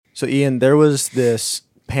So, Ian, there was this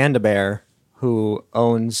panda bear who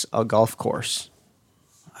owns a golf course.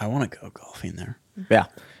 I want to go golfing there. Yeah.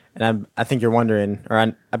 And I think you're wondering, or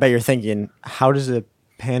I bet you're thinking, how does a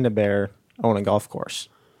panda bear own a golf course?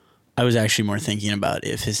 I was actually more thinking about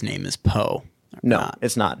if his name is Poe. No,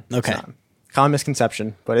 it's not. Okay. It's not. Common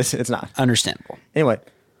misconception, but it's not. Understandable. Anyway,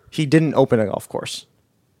 he didn't open a golf course.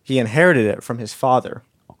 He inherited it from his father,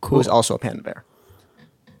 who was also a panda bear.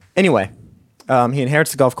 Anyway, he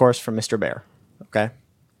inherits the golf course from Mr. Bear. Okay?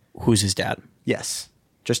 Who's his dad? Yes.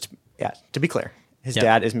 To be clear, his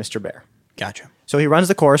dad is Mr. Bear. Gotcha. So he runs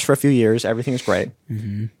the course for a few years. Everything's great.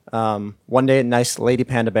 Mm-hmm. One day, a nice lady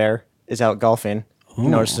panda bear is out golfing. He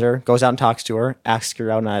notices her, goes out and talks to her, asks her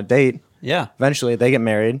out on a date. Yeah. Eventually, they get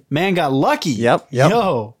married. Man got lucky. Yep.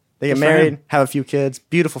 Yo. They get married, have a few kids.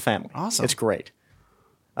 Beautiful family. Awesome. It's great.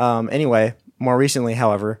 Anyway, more recently,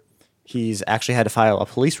 however, he's actually had to file a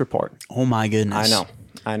police report. Oh, my goodness.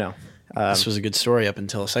 I know. This was a good story up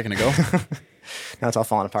until a second ago. Now it's all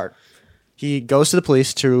falling apart. He goes to the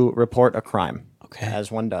police to report a crime,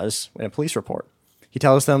 as one does in a police report. He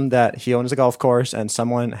tells them that he owns a golf course and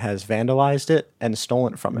someone has vandalized it and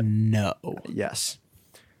stolen it from it. No. Yes.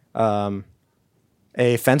 A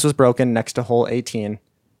fence was broken next to hole 18.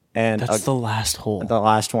 And that's the last hole. The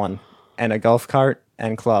last one. And a golf cart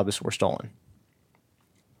and clubs were stolen.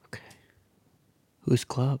 Okay. Whose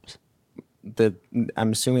clubs?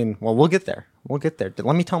 I'm assuming, well, we'll get there.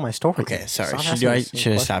 Let me tell my story. Okay, sorry.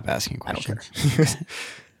 Should I stop asking questions? I don't care.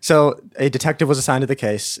 So a detective was assigned to the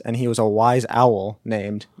case, and he was a wise owl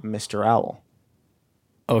named Mr. Owl.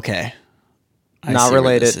 Okay. Not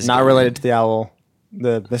related to the owl,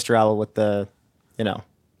 the Mr. Owl with the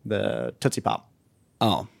Tootsie Pop.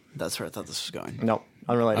 Oh, that's where I thought this was going. No,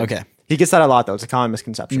 unrelated. Okay. He gets that a lot, though. It's a common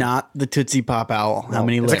misconception. Not the Tootsie Pop Owl. No, How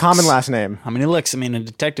many licks? It's a common last name. How many licks? I mean, a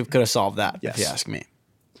detective could have solved that, if you ask me.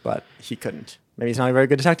 But he couldn't. Maybe he's not a very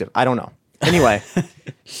good detective. I don't know. Anyway,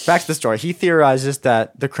 back to the story. He theorizes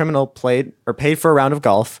that the criminal paid for a round of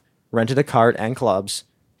golf, rented a cart and clubs,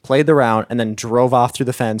 played the round, and then drove off through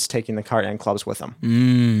the fence, taking the cart and clubs with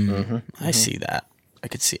him. I see that. I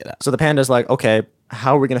could see that. So the panda's like, okay,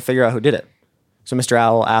 how are we going to figure out who did it? So Mr.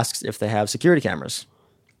 Owl asks if they have security cameras.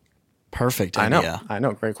 Perfect idea. I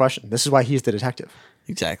know. Great question. This is why he's the detective.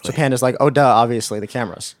 Exactly. So Panda's like, oh, duh, obviously the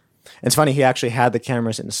cameras. And it's funny, he actually had the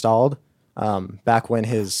cameras installed back when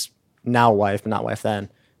his now wife, but not wife then,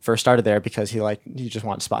 first started there because he just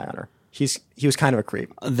wanted to spy on her. He was kind of a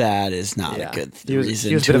creep. That is not a good reason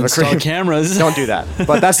he was to a bit install of a creep. cameras. Don't do that.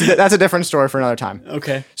 But that's a different story for another time.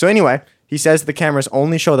 Okay. So anyway, he says the cameras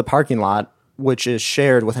only show the parking lot, which is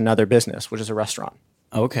shared with another business, which is a restaurant.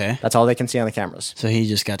 Okay. That's all they can see on the cameras. So he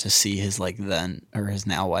just got to see his his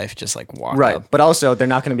now wife just walk right. up. But also they're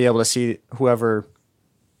not going to be able to see whoever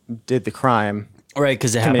did the crime. Right,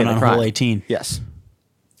 because it happened on hole 18. Yes.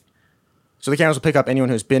 So the cameras will pick up anyone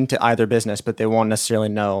who's been to either business, but they won't necessarily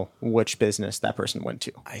know which business that person went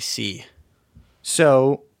to. I see.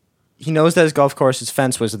 So he knows that his golf course's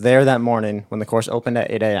fence was there that morning when the course opened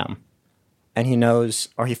at 8 a.m. And he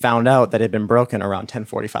found out that it had been broken around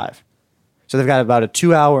 10:45. So they've got about a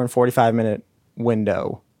 2-hour and 45-minute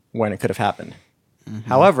window when it could have happened. Mm-hmm.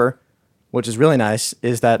 However, which is really nice,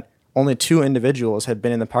 is that only 2 individuals had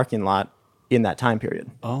been in the parking lot in that time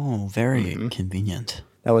period. Oh, very convenient.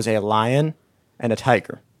 That was a lion and a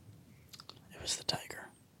tiger. It was the tiger.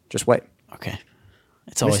 Just wait. Okay.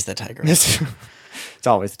 It's always the tiger. It's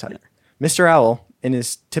always the tiger. Mr. Owl, in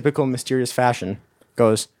his typical mysterious fashion,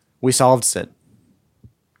 goes, "We solved it."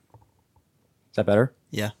 Is that better?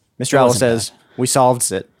 Yeah. Mr. Owl says, "We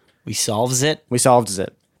solved it." We solves it? We solved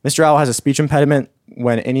it. Mr. Owl has a speech impediment.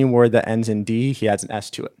 When any word that ends in D, he adds an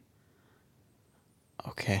S to it.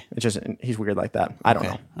 Okay. It's just, he's weird like that. I don't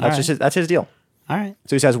know. That's That's his deal. All right.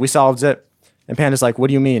 So he says, "We solved it." And Panda's like, "What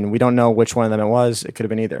do you mean? We don't know which one of them it was. It could have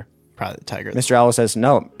been either." Probably the tiger. Mr. Owl says,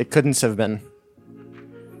 "No, it couldn't have been.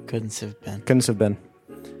 Couldn't have been. Couldn't have been.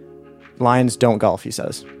 Lions don't golf," he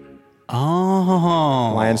says.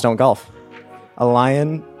 Oh. Lions don't golf. A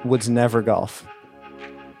lion would never golf.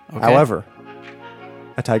 Okay. However,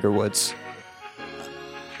 a tiger woods.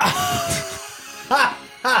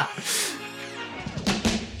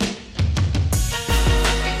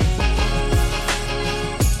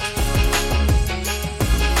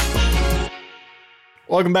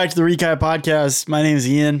 Welcome back to the Recap Podcast. My name is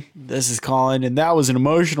Ian. This is Colin, and that was an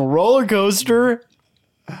emotional roller coaster.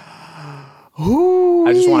 Ooh.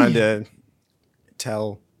 I just wanted to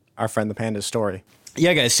tell our friend the panda's story.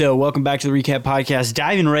 Yeah, guys, so welcome back to the Recap Podcast.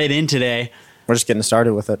 Diving right in today. We're just getting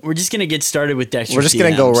started with it. We're just going to get started with Dexter's We're just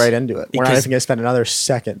going to DMs. go right into it. We're not Because- even going to spend another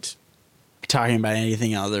second talking about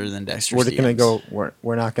anything other than Dexter's We're DMs. gonna go.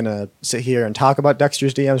 We're not gonna sit here and talk about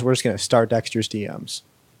Dexter's DMs. We're just gonna start Dexter's DMs.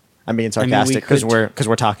 I'm being sarcastic because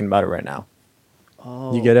we're talking about it right now.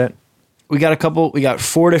 Oh. You get it? We got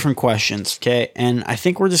 4 different questions, okay? And I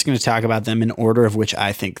think we're just going to talk about them in order of which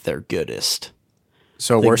I think they're goodest.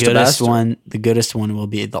 So The worst to best. the goodest one will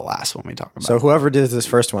be the last one we talk about. So whoever did this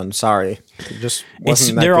first one, sorry, it just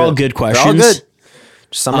wasn't that they're all good questions. They're all good.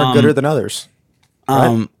 Some are gooder than others.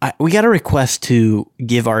 We got a request to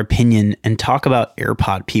give our opinion and talk about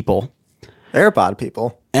AirPod people. AirPod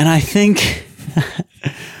people. And I think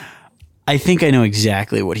I know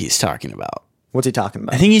exactly what he's talking about. What's he talking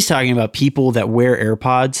about? I think he's talking about people that wear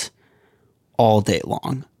AirPods all day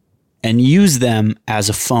long and use them as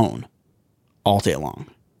a phone all day long.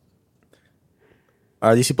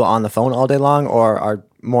 Are these people on the phone all day long, or are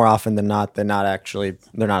more often than not they're not actually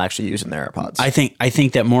using their AirPods? I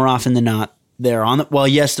think that more often than not they're on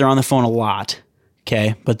yes, they're on the phone a lot.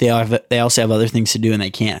 Okay, but they also have other things to do and they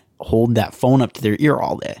can't hold that phone up to their ear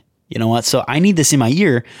all day. You know what? So I need this in my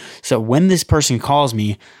ear so when this person calls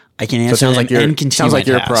me, I can answer them and continue sounds like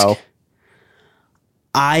my you're task. a pro.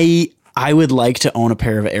 I would like to own a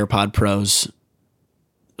pair of AirPod Pros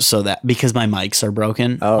so that because my mics are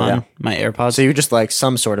broken on my AirPods. So you just like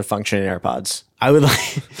some sort of functioning AirPods. I would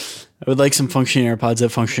like some functioning AirPods that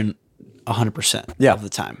function 100% of the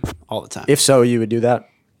time, all the time. If so, you would do that.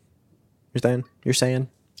 You're saying?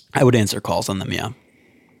 I would answer calls on them, yeah.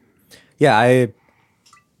 Yeah,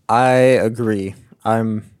 I agree.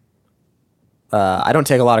 I don't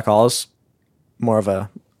take a lot of calls. More of I'm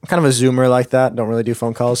kind of a Zoomer like that. Don't really do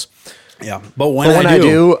phone calls. Yeah, but when I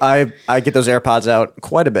do, I get those AirPods out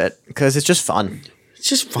quite a bit because it's just fun. It's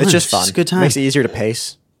just fun. It's a good time. Makes it easier to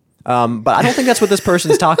pace. But I don't think that's what this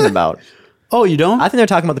person's talking about. Oh, you don't? I think they're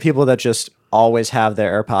talking about the people that just always have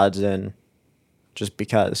their AirPods in just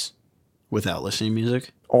because. Without listening to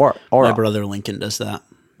music? Or my brother Lincoln does that.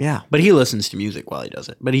 Yeah. But he listens to music while he does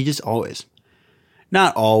it. But he just always.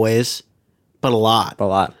 Not always, but a lot.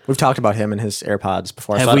 We've talked about him and his AirPods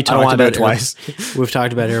before. Have so we talked about it twice? We've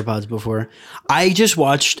talked about AirPods before. I just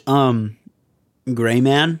watched Gray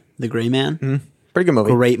Man, The Gray Man. Mm-hmm. Pretty good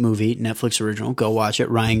movie. Great movie, Netflix original. Go watch it.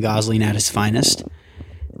 Ryan Gosling at his finest.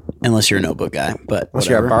 Unless you're a Notebook guy, but unless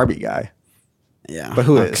whatever. you're a Barbie guy. Yeah. But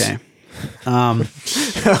who is? Okay.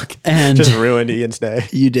 Okay. And just ruined Ian's day.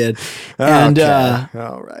 You did. And And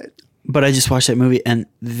all right. But I just watched that movie and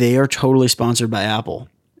they are totally sponsored by Apple.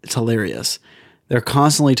 It's hilarious. They're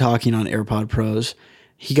constantly talking on AirPod Pros.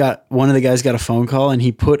 One of the guys got a phone call and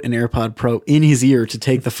he put an AirPod Pro in his ear to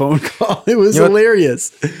take the phone call. It was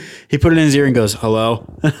hilarious. He put it in his ear and goes, "Hello."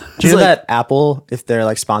 Do you know that Apple, if they're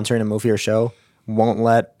like sponsoring a movie or show, won't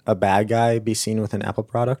let a bad guy be seen with an Apple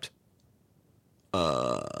product?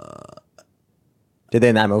 Did they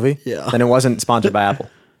in that movie? Yeah. Then it wasn't sponsored by Apple.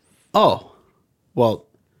 Oh, well,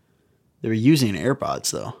 they were using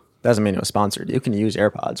AirPods though. Doesn't mean it was sponsored. You can use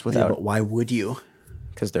AirPods without. Yeah, but why would you?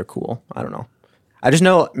 Because they're cool. I don't know. I just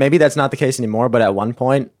know maybe that's not the case anymore. But at one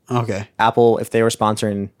point, Okay, Apple, if they were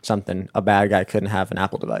sponsoring something, a bad guy couldn't have an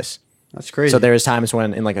Apple device. that's crazy. So there was times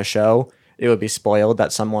when in like a show, it would be spoiled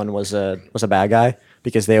that someone was a bad guy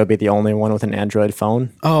because they would be the only one with an Android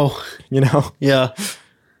phone. Oh, You know? yeah,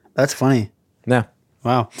 that's funny. Yeah.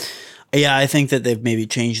 Wow. Yeah, I think that they've maybe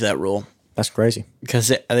changed that rule. That's crazy.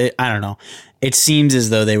 Because I don't know. It seems as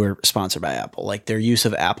though they were sponsored by Apple. Like their use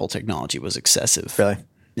of Apple technology was excessive. Really?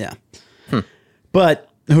 Yeah. But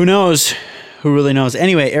who knows? Who really knows?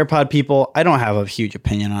 Anyway, AirPod people, I don't have a huge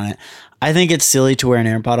opinion on it. I think it's silly to wear an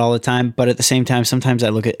AirPod all the time. But at the same time, sometimes I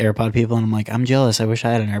look at AirPod people and I'm like, I'm jealous. I wish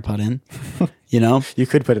I had an AirPod in. You know? You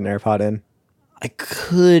could put an AirPod in. I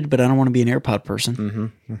could, but I don't want to be an AirPod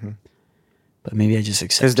person. But maybe I just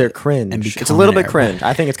accept Because they're it cringe. and It's a become little an bit AirPod. cringe.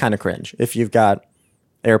 I think it's kind of cringe if you've got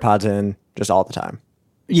AirPods in just all the time.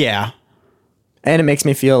 Yeah. And it makes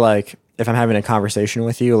me feel like if I'm having a conversation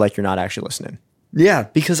with you, like you're not actually listening. Yeah,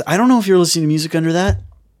 because I don't know if you're listening to music under that.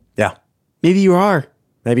 Yeah. Maybe you are.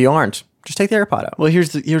 Maybe you aren't. Just take the AirPod out. Well, here's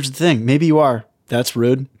the thing. Maybe you are. That's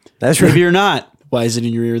rude. That's Maybe rude. you're not. Why is it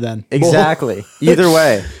in your ear then? Exactly. Either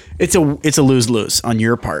way. It's a lose-lose on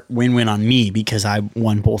your part. Win-win on me because I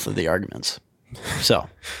won both of the arguments. So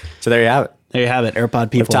So there you have it. there you have it.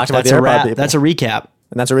 AirPod people. talked about That's the a AirPod wrap. people. That's a recap.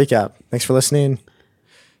 And that's a recap. Thanks for listening.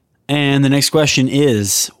 And the next question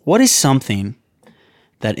is, what is something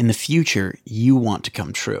that in the future you want to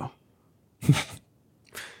come true?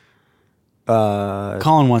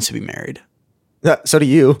 Colin wants to be married. So do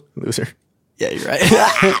you, loser. Yeah, you're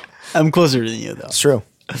right. I'm closer than you, though. It's true.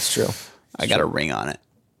 It's true. I got a ring on it.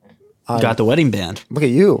 Got the wedding band. Look at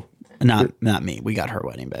you. Not me. We got her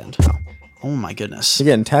wedding band. Oh my goodness. You're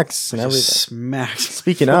getting texts and everything. Smacked.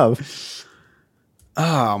 Speaking of,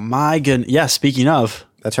 Oh my goodness. Yeah, speaking of,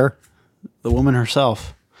 that's her. the woman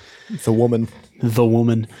herself. The woman. The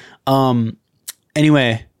woman.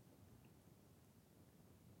 Anyway,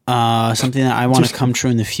 something that I want to come true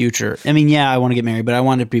in the future. I mean, yeah, I want to get married, but I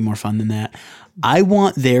want it to be more fun than that. I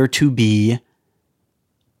want there to be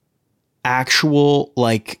actual,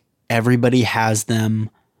 like, everybody has them,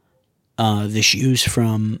 the shoes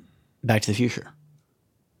from Back to the Future.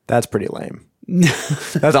 That's pretty lame.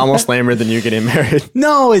 That's almost lamer than you getting married.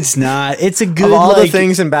 No, it's not. It's a good, Of all like, the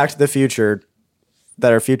things in Back to the Future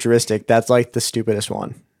that are futuristic, that's like the stupidest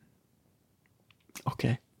one.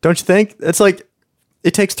 okay. Don't you think? It's like,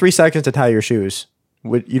 it takes 3 seconds to tie your shoes.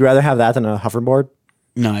 Would you'd rather have that than a hoverboard?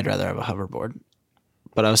 No, I'd rather have a hoverboard.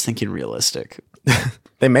 But I was thinking realistic.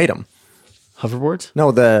 They made them. Hoverboards?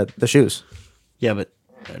 No, the shoes. Yeah, but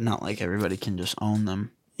not like everybody can just own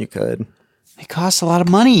them. You could. They cost a lot of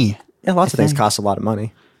money. Yeah, lots of things cost a lot of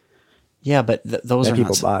money Yeah, but those that are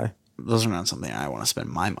people not, buy. those are not something I want to spend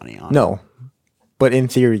my money on. No, but in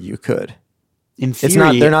theory, you could. In theory, It's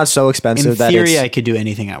not. They're not so expensive in that theory, it's, I could do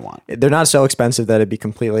anything I want. they're not so expensive that it'd be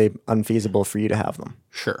completely unfeasible for you to have them.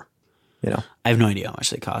 Sure. You know, I have no idea how much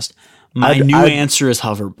they cost. My I'd- new I'd- answer is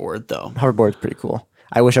hoverboard, though. hoverboard's pretty cool.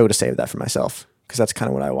 I wish I would have saved that for myself because that's kind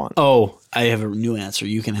of what I want. Oh, I have a new answer.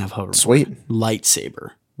 You can have hoverboard. Sweet.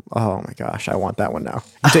 Lightsaber. Oh my gosh, I want that one now.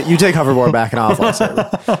 You take hoverboard back and off lightsaber.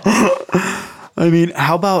 I mean,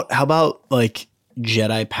 how about like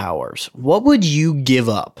Jedi powers? What would you give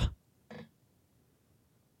up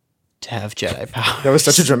to have Jedi powers? That was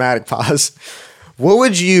such a dramatic pause. What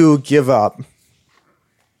would you give up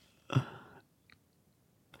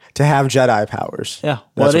to have Jedi powers? Yeah,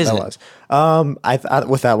 That's what is that it? was. I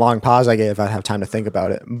with that long pause I gave, I'd have time to think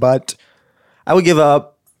about it. But I would give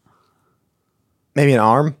up maybe an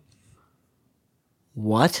arm.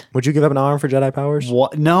 What? Would you give up an arm for Jedi powers?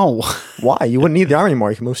 What? No. Why? You wouldn't need the arm anymore.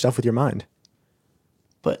 You can move stuff with your mind.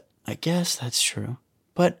 But I guess that's true.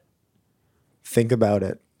 But Think about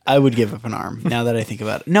it. I would give up an arm now that I think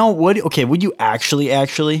about it. No, okay, would you actually?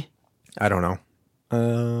 I don't know.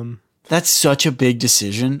 That's such a big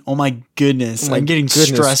decision. Oh my goodness. My I'm getting goodness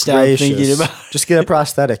stressed gracious. out thinking about it. Just get a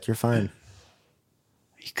prosthetic. You're fine.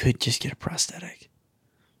 You could just get a prosthetic.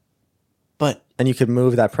 But And you could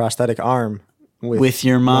move that prosthetic arm with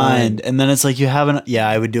your mind. And then it's like you haven't. Yeah,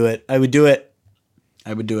 I would do it. I would do it.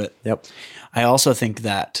 Yep. I also think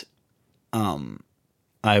that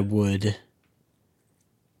I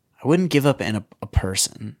wouldn't give up a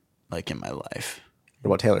person like in my life. What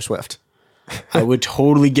about Taylor Swift? I would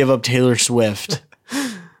totally give up Taylor Swift.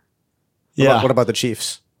 Yeah. What about the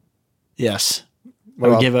Chiefs? Yes.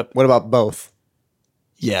 What about both?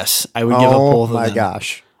 Yes. I would give up both of them. Oh my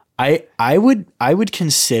gosh. I would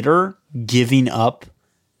consider giving up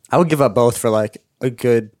I would give up both for like a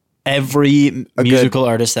good. every musical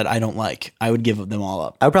artist that I don't like. I would give them all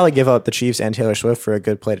up. I would probably give up the Chiefs and Taylor Swift for a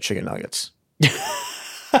good plate of chicken nuggets.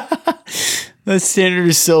 The standard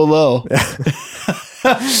is so low.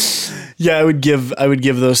 Yeah, I would give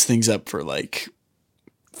those things up for like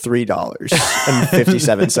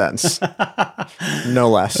 $3.57. No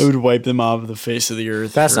less. I would wipe them off the face of the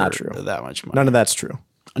earth. That's for not true. That much money. None of that's true.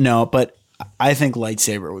 No, but I think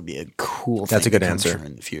lightsaber would be a cool thing. That's a good to come answer. true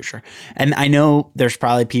in the future. And I know there's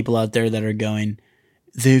probably people out there that are going,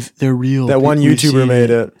 they're real. That one We've YouTuber seen made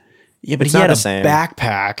it. Yeah, but It's he not had the a same.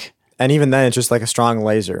 backpack. And even then, it's just like a strong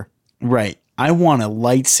laser. Right. I want a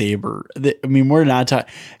lightsaber. I mean, we're not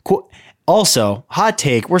talking. Also, hot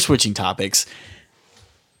take. We're switching topics.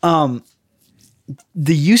 The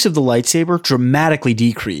use of the lightsaber dramatically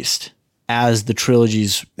decreased as the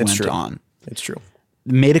trilogies went true. on. It's true.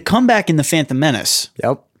 Made a comeback in the Phantom Menace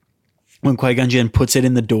Yep. when Qui-Gon Jinn puts it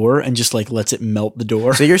in the door and just like lets it melt the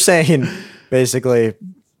door. So you're saying basically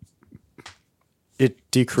it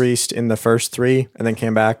decreased in the first 3 and then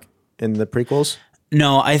came back in the prequels?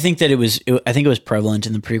 No, I think that I think it was prevalent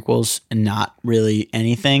in the prequels and not really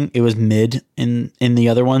anything. It was mid in the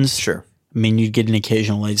other ones. Sure. I mean, you'd get an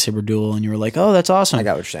occasional lightsaber duel and you were like, oh, that's awesome. I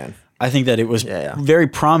got what you're saying. I think that it was Yeah. very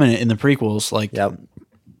prominent in the prequels. Like, Yep.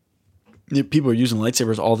 people are using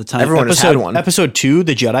lightsabers all the time. Everyone has had one. Episode 2,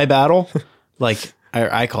 the Jedi battle. Like,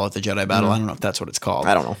 I call it the Jedi battle. I don't know if that's what it's called.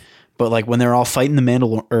 I don't know. But like when they're all fighting the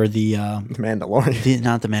Mandalorian.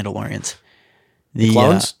 not the Mandalorians. The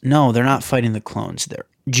clones? No, they're not fighting the clones. They're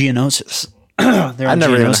Geonosis. They're I've on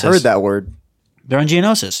never even Geonosis. heard that word. They're on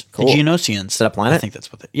Geonosis. Cool. The Geonosians. Is that a planet? I think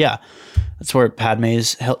that's what yeah. That's where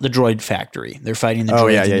Padme's the droid factory. They're fighting the Oh,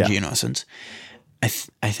 droids yeah, and yeah, the yeah. Geonosians.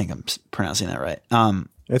 I think I'm pronouncing that right.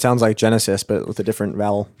 It sounds like Genesis, but with a different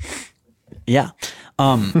vowel. Yeah.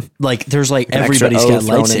 Like there's like an extra everybody's O got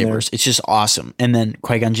thrown in there. lightsabers. It's just awesome. And then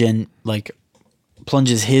Qui-Gon Jinn like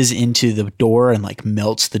plunges his into the door and like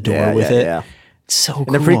melts the door with it. Yeah. It's so In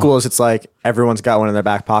cool. the prequels, it's like everyone's got one in their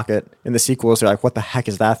back pocket. In the sequels, they're like, what the heck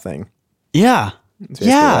is that thing? Yeah. That's basically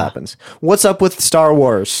what Yeah. happens. What's up with Star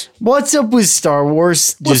Wars? What's up with Star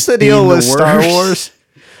Wars? What's the deal with Star Wars?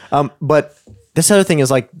 But this other thing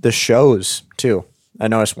is like the shows too. I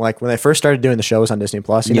noticed like when they first started doing the shows on Disney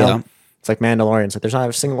Plus, you Yeah. know, it's like Mandalorian's like there's not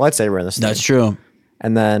a single lightsaber in this thing. That's true.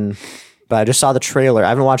 And then, but I just saw the trailer. I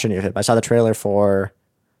haven't watched any of it, but I saw the trailer for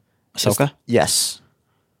Ahsoka? Yes.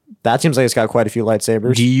 That seems like it's got quite a few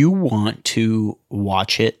lightsabers. Do you want to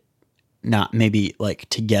watch it? Not maybe like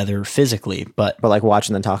together physically, but But like watch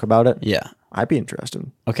and then talk about it. yeah. I'd be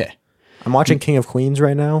interested. Okay. I'm watching King of Queens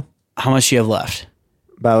right now. How much do you have left?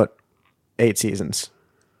 About 8 seasons.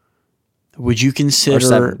 Would you consider?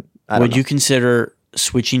 seven. I don't Would know. you consider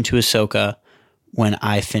switching to Ahsoka when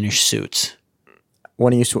I finish Suits?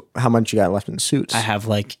 When how much you got left in Suits? I have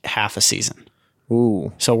like half a season,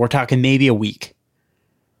 Ooh. so we're talking maybe a week.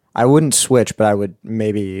 I wouldn't switch, but I would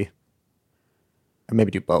maybe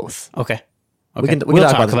do both. Okay. We can we'll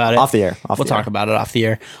talk talk about about it off the air. We'll talk about it off the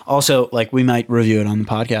air. Also, like we might review it on the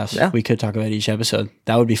podcast. Yeah. We could talk about each episode.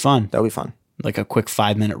 That would be fun. That would be fun. Like a quick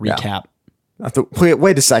 5-minute recap.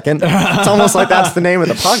 Wait a second. It's almost like that's the name of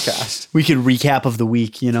the podcast. We could recap of the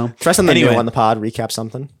week. You know. Try something Anyway. new on the pod. Recap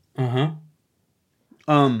something.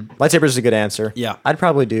 Lightsabers is a good answer. Yeah. I'd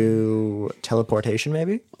probably do teleportation,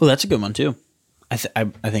 maybe. Oh, that's a good one too. I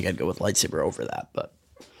think I'd go with lightsaber over that, but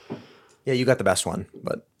Yeah, you got the best one,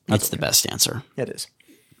 but that's the best answer. it is.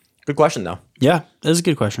 Good question, though. Yeah, that's a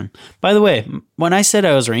good question. By the way, when I said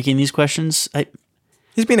I was ranking these questions,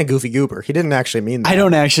 He's being a goofy goober. He didn't actually mean that. I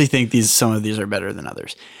don't actually think some of these are better than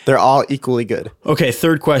others. They're all equally good. Okay,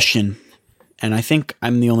 third question, and I think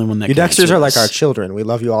I'm the only one that You can Dexters answer are like this. our children. We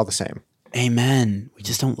love you all the same. Amen. We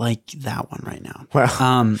just don't like that one right now. Well,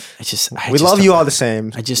 I we just love you don't- all the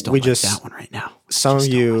same. I just don't we like just, that one right now. Some of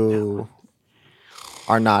Just don't like that you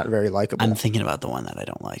are not very likable. I'm thinking about the one that I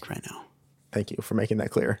don't like right now. Thank you for making that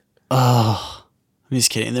clear. I'm just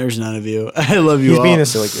kidding. There's none of you. I love you He's all. being a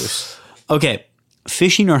silly goose. Okay,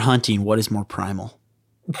 fishing or hunting? What is more primal?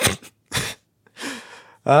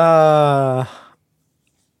 I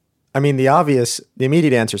mean, the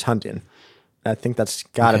immediate answer is hunting. I think that's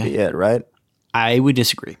got to Okay. be it, right? I would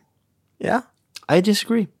disagree. Yeah. I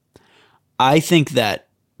disagree. I think that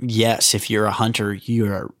yes, if you're a hunter, you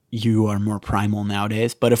are more primal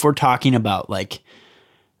nowadays. But if we're talking about like,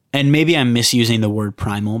 and maybe I'm misusing the word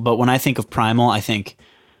primal, but when I think of primal, I think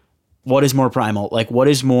what is more primal? Like what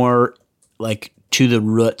is more like to the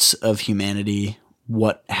roots of humanity?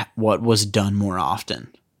 What was done more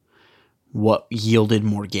often? What yielded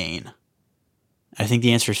more gain? I think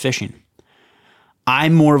the answer is fishing.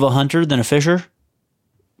 I'm more of a hunter than a fisher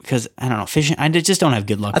because I don't know fishing. I just don't have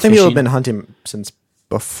good luck. I think fishing. people have been hunting since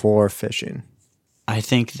before fishing. I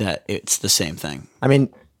think that it's the same thing. I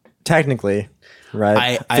mean, technically,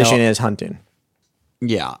 right? Fishing is hunting.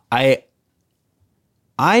 Yeah, I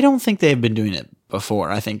don't think they've been doing it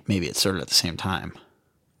before. I think maybe it started at the same time.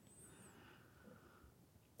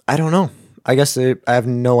 I don't know. I guess I have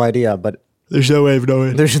no idea, but There's no way of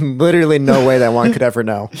knowing. there's literally no way that one could ever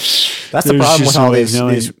know. That's the There's problem just with no all way of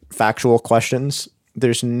knowing. these factual questions.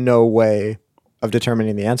 There's no way of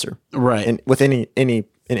determining the answer, Right. in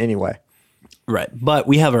any way. Right. But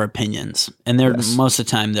we have our opinions, and they're most of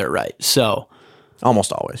the time they're right. So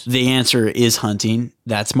Almost always. the answer is hunting.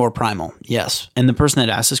 That's more primal. Yes. And the person that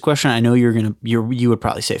asked this question, I know you would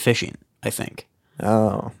probably say fishing, I think.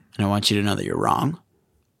 Oh, And I want you to know that you're wrong.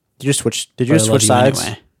 did you switch? Did But you I love switch you sides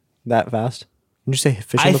anyway. that fast? Did you say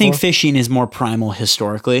fishing? I think before? fishing is more primal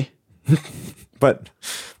historically, But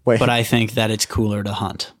wait. but I think that it's cooler to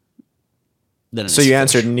hunt. Than it so is you fish.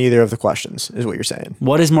 answered neither of the questions, is what you're saying.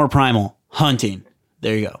 What is more primal? Hunting.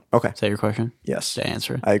 There you go. Okay. Is that your question? Yes, Did I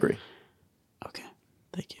answer it? I agree. Okay.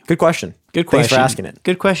 Thank you. Good question. Good question. Thanks for asking it.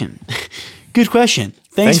 Good question. Good question.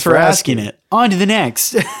 Thanks for asking it. On to the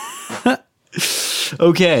next.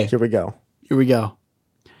 Okay. Here we go. Here we go.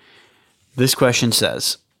 This question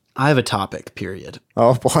says, I have a topic, period.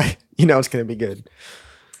 Oh boy, you know it's going to be good.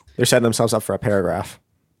 They're setting themselves up for a paragraph.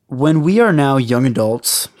 When we are now young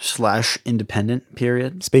adults / independent,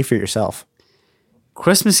 period, Speak for yourself.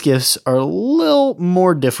 Christmas gifts are a little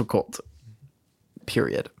more difficult,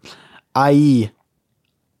 period. I.e.,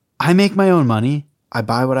 I make my own money. I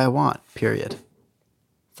buy what I want, period.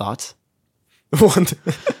 Thoughts? What?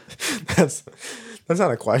 that's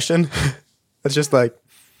not a question. That's just like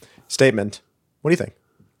statement. What do you think?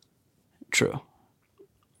 True.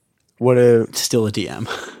 What if It's still a DM.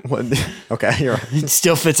 what? Okay, you're right. It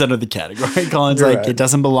still fits under the category. Colin's You're like, right. it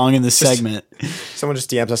doesn't belong in this segment. Someone just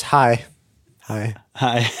DMs us. Hi.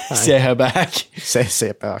 Hi. Say hi back. Say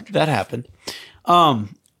it back. That happened.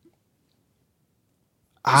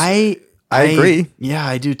 I agree. Yeah,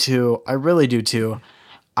 I do too. I really do too.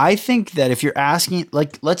 I think that if you're asking,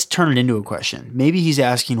 like, let's turn it into a question. Maybe he's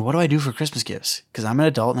asking, what do I do for Christmas gifts? Because I'm an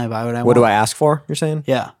adult and I buy what I want. What do I ask for? You're saying?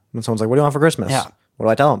 Yeah. When someone's like, "What do you want for Christmas?" Yeah. What do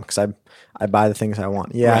I tell them? Because I buy the things I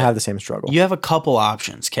want. Yeah, I Right. have the same struggle. You have a couple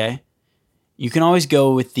options, okay? You can always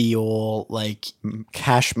go with the old, like,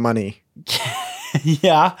 Cash money.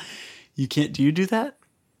 yeah. You can't, do you do that?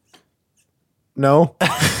 No.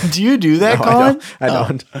 Do you do that, No, Colin? I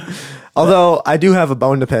don't. Although I do have a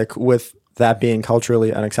bone to pick with that being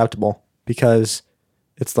culturally unacceptable because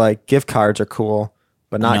it's like gift cards are cool,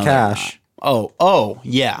 but not No, they're cash. not. Oh,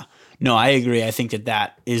 yeah. No, I agree. I think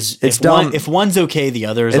that is, It's if dumb. if one's okay, the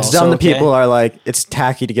other is It's also dumb that okay. people are like, it's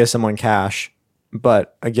tacky to give someone cash,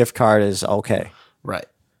 but a gift card is okay. Right.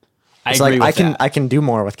 I It's agree like with that. I can do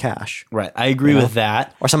more with cash. Right. I agree with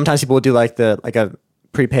that. Or sometimes people will do like a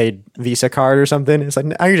prepaid Visa card or something. It's like,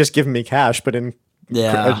 now you're just giving me cash, but in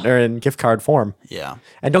Yeah. or in gift card form. Yeah.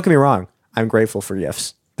 And don't get me wrong, I'm grateful for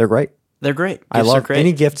gifts. They're great. They're great. I Gifts are love great.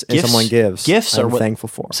 any gifts someone gives. Gifts I'm are what thankful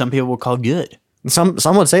for. some people would call good. Some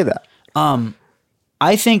would say that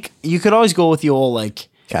I think you could always go with the old, like,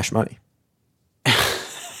 cash money.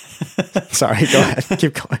 Sorry, go ahead.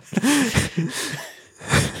 Keep going.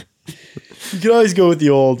 you could always go with the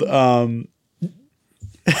old,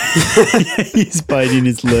 he's biting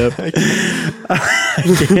his lip. I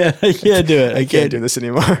can't do it. I can't do this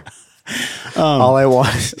anymore. All I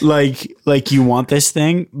want is Like you want this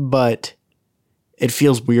thing, but it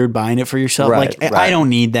feels weird buying it for yourself. Right, like, I right. don't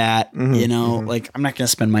need that, you know, like I'm not going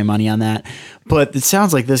to spend my money on that. But it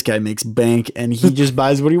sounds like this guy makes bank and he just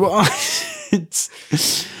buys what he wants.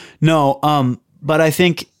 But I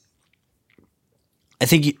think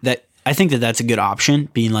that that's a good option,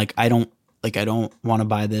 being like, I don't want to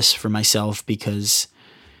buy this for myself because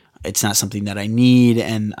it's not something that I need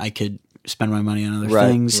and I could spend my money on other Right,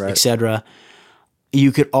 things, right. etc.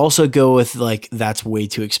 You could also go with like, that's way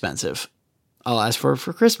too expensive. I'll ask for it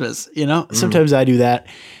for Christmas, you know? Sometimes I do that.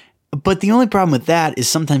 But the only problem with that is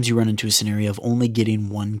sometimes you run into a scenario of only getting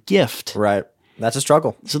one gift. right. That's a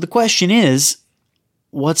struggle. So the question is,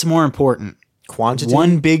 what's more important? Quantity.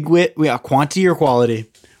 One big quantity or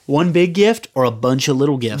quality? One big gift or a bunch of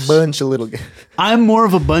little gifts? bunch of little. I'm more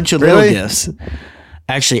of a bunch of Really? little gifts.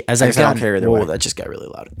 Actually, as I've guess I don't gotten, care either whoa, way. that just got really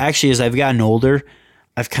loud. Actually, as I've gotten older,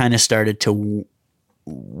 I've kind of started to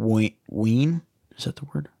wean. Is that the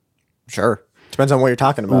word? Sure. Depends on what you're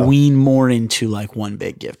talking about. Wean more into like one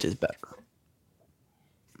big gift is better.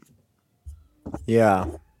 Yeah.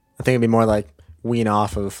 I think it'd be more like wean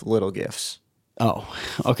off of little gifts. Oh,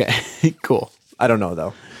 okay, cool. I don't know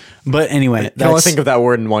though. But anyway, I can only that's, think of that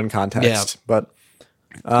word in one context. Yeah. But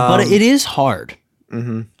but it is hard.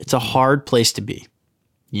 It's a hard place to be,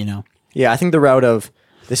 you know? yeah, I think the route of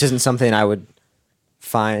this isn't something I would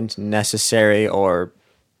find necessary or,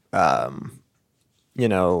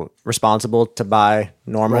 responsible to buy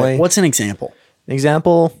normally. What's an example? An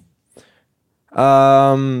example?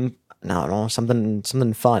 No,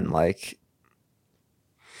 something fun like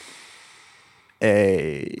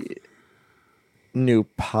a new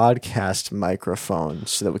podcast microphone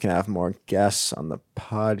so that we can have more guests on the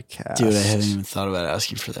podcast. Dude, I haven't even thought about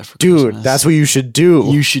asking for that for Dude, Christmas. that's what you should do.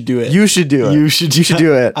 You should do it. You should do it. You should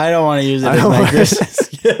do it. I don't want to use it I as don't my want- Christmas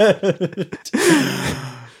gift.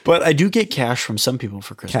 But I do get cash from some people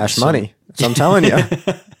for Christmas. Cash so- money. So I'm telling you,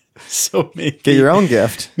 So maybe get your own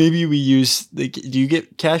gift. Maybe we use do you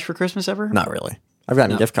get cash for Christmas ever? Not really. I've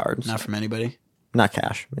gotten gift cards. Not from anybody. Not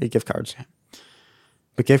cash. Maybe gift cards.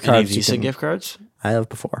 But gift Any cards, you Visa can- gift cards? I have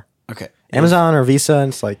before. Okay. Amazon or Visa, and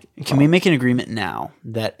it's like, Can we make an agreement now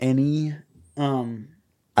that any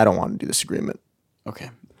I don't want to do this agreement. okay.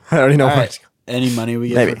 I already know All what. right. Any money we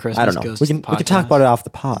get Maybe. for Christmas I don't know. goes We to can the talk podcast. about it off the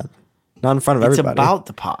pod, not in front of It's everybody. about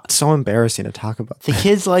the pot. It's so embarrassing to talk about. The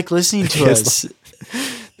kids like listening to kids us.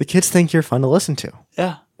 The kids think you're fun to listen to.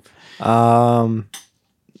 Yeah. I'll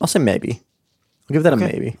say maybe. I'll give that a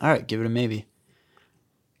Okay. maybe. All right, give it a maybe.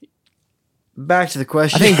 Back to the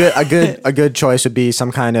question. I think a good choice would be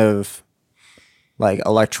some kind of like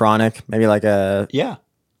electronic, maybe like yeah.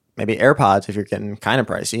 maybe AirPods if you're getting kind of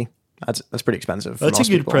pricey. That's pretty expensive. For That's most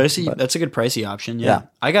a good people, pricey. but- That's a good pricey option. Yeah. Yeah.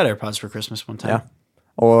 I got AirPods for Christmas one time. Yeah.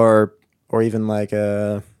 Or even like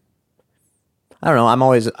I don't know. I'm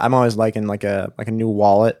always liking like a new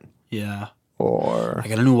wallet Yeah. or I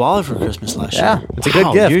got a new wallet for Christmas last Yeah, year. it's a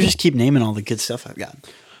good gift. You just keep naming all the good stuff I've got.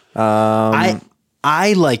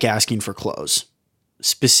 I like asking for clothes,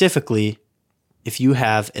 specifically if you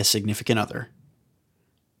have a significant other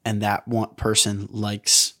and that one person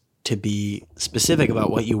likes to be specific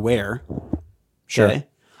about what you wear. Sure. Okay?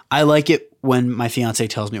 I like it when my fiance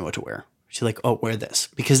tells me what to wear. She's like, oh, wear this.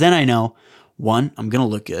 Because then I know, one, I'm going to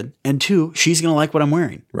look good. And two, she's going to like what I'm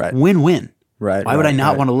wearing. Right. Win-win. Right. Why would I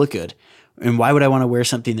not want to look good? And why would I want to wear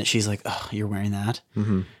something that she's like, oh, you're wearing that?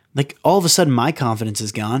 Mm-hmm. Like all of a sudden my confidence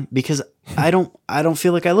is gone because I don't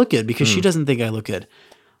feel like I look good because she doesn't think I look good.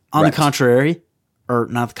 On the contrary, or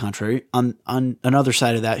not the contrary, on another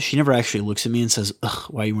side of that, she never actually looks at me and says, ugh,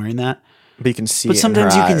 why are you wearing that? But you can see But it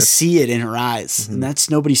sometimes in you her can eyes. see it in her eyes, and that's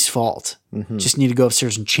nobody's fault. Just need to go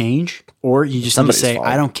upstairs and change, or you just Somebody's need to say, fault.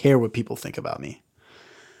 I don't care what people think about me.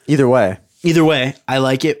 Either way, Either way, I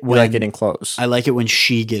like it you when like getting clothes. I like it when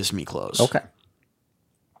she gives me clothes. Okay.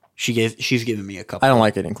 She's given me a couple. I don't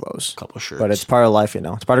like getting clothes, couple shirts, but it's part of life, you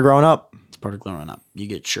know. It's part of growing up. it's part of growing up. You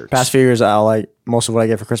get shirts. Past few years, I'll like most of what I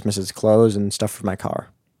get for Christmas is clothes and stuff for my car.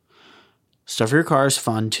 Stuff for your car is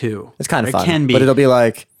fun too. It's kind of It fun, can be, but it'll be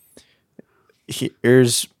like,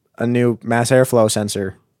 here's a new mass airflow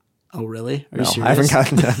sensor. Oh really? Are No, you serious? I haven't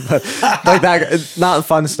gotten that, but like that. It's not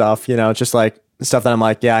fun stuff, you know. It's just like stuff that I'm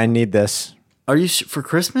like, yeah, I need this. Are you for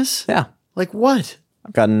Christmas? Yeah, Like what?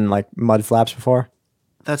 I've gotten like mud flaps before.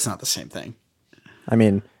 That's not the same thing. I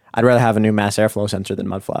mean, I'd rather have a new mass airflow sensor than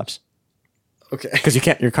mud flaps Okay. because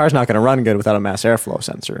your car's not going to run good without a mass airflow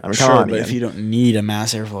sensor. I mean, come Sure, on, but Ian. if you don't need a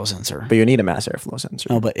mass airflow sensor. But you need a mass airflow sensor.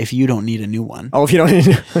 No, but if you don't need a new one, Oh, if you don't need,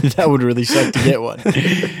 that would really suck to get one.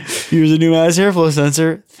 Here's a new mass airflow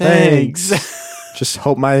sensor. Thanks. just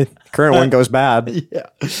hope my current one goes bad.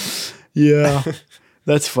 Yeah.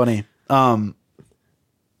 That's funny.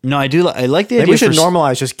 No, I do. I like the Maybe idea. we should for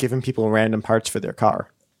normalize just giving people random parts for their car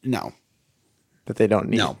No, that they don't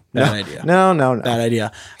need. No, bad idea. No. bad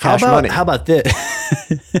idea. Cash money. How about this?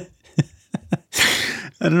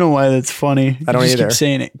 I don't know why that's funny. I don't You just either. Keep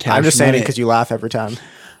saying it. I'm just saying it money. because you laugh every time.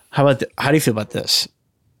 How about how do you feel about this?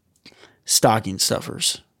 Stocking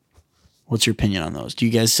stuffers. What's your opinion on those? Do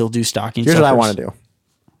you guys still do stocking Here's stuffers? what I want to do.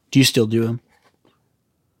 Do you still do them?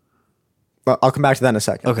 But I'll come back to that in a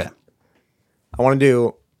second. Okay. I want to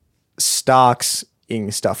do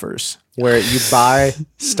stocks-ing stuffers where you buy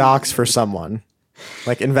stocks for someone,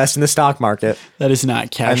 like invest in the stock market, That is not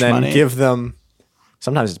and cash then money. give them.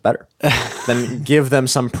 Sometimes it's better. Then give them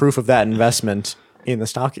some proof of that investment in the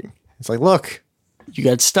stocking. It's like, look. You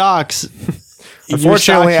got stocks. in your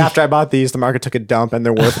Unfortunately, stocking. after I bought these, the market took a dump and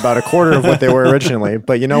they're worth about a quarter of what they were originally.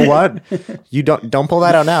 But you know what? You don't pull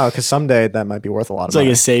that out now because someday that might be worth a lot It's of like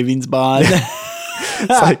money. a savings bond. It's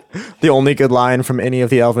like the only good line from any of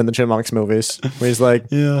the Alvin and the Chipmunks movies, where he's like,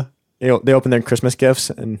 Yeah. you know, they open their Christmas gifts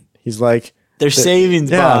and he's like, They're savings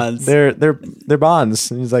bonds. They're bonds.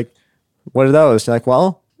 And he's like, what are those? You're like,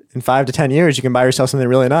 well, in 5 to 10 years, you can buy yourself something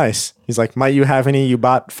really nice. He's like, might you have any you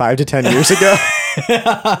bought 5 to 10 years ago?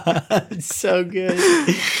 It's so good.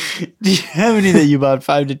 Do you have any that you bought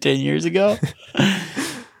 5 to 10 years ago?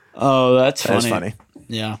 Oh, that's funny. That's funny.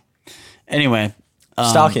 Yeah. Anyway.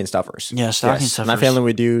 Stocking stuffers. Yeah, stocking Yes. stuffers. My family,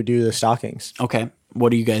 we do the stockings. Okay. What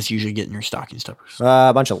do you guys usually get in your stocking stuffers?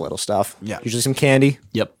 A bunch of little stuff. Yeah. Usually some candy.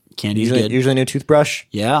 Yep. Candy's good. Usually a new toothbrush.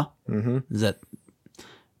 Yeah. Mm-hmm. Is that?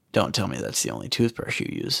 Don't tell me that's the only toothbrush you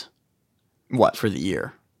use What? for the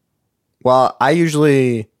year. Well, I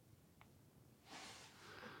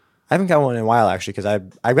haven't got one in a while actually because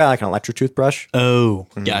I've got like an electric toothbrush. Oh,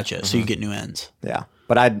 gotcha. So you get new ends. Yeah,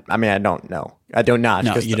 but I mean I don't know. I do not.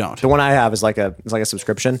 No, 'cause you the, don't. The one I have is like a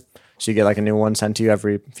subscription, so you get like a new one sent to you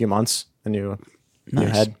every few months, a new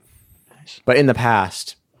head. But in the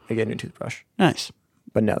past, I get a new toothbrush. Nice.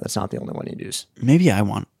 But no, that's not the only one you use. Maybe I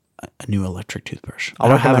want a new electric toothbrush. I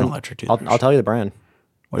don't have an electric toothbrush. I'll tell you the brand.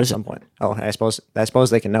 What is at it? some point. Oh, I suppose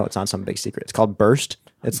they can know it's not some big secret. It's called Burst.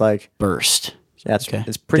 It's like Burst. yeah, it's Okay.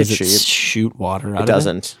 it's pretty Does cheap. it shoot water out It of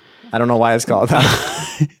doesn't. I don't know why it's called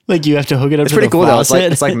that. it? Like you have to hook it up It's to pretty the cool though.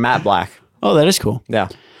 faucet? It's like matte black. Oh, that is cool. Yeah.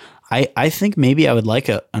 I think maybe I would like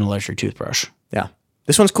an electric toothbrush. Yeah.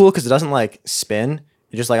 This one's cool because it doesn't like spin.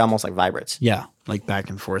 It just like almost like vibrates. Yeah. Like back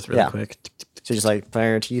and forth really Yeah. quick. So you just like play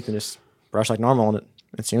your teeth and just brush like normal, and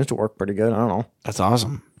it seems to work pretty good. I don't know. That's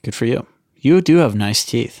awesome. Good for you. You do have nice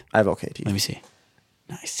teeth. I have okay teeth. Let me see.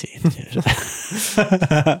 Nice teeth, dude.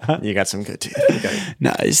 You got some good teeth. Okay.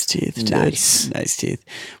 Nice teeth, dude. Nice. Nice teeth.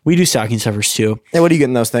 We do stocking stuffers too. Hey, what do you get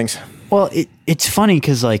in those things? Well, it's funny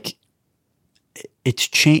because like it's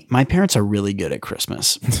changed. My parents are really good at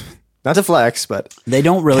Christmas. Not to flex, but They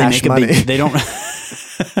don't really Cash make money. a big. They don't.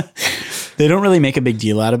 They don't really make a big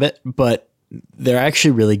deal out of it, but they're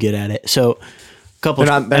actually really good at it. So couple.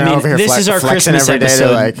 They're not over here this is our flexing Christmas every day. episode,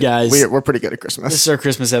 They're like, guys. We're pretty good at Christmas. This is our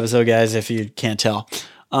Christmas episode, guys. If you can't tell,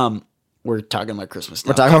 we're talking about Christmas.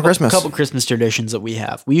 Now. We're talking about Christmas. A couple Christmas traditions that we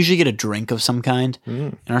have. We usually get a drink of some kind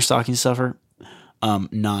in our stocking stuffer,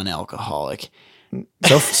 non-alcoholic.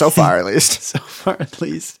 So far, at least. So far, at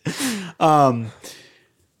least.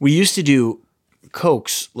 We used to do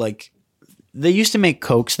Cokes. Like they used to make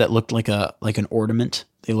Cokes that looked like an ornament.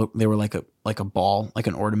 They were like a ball, like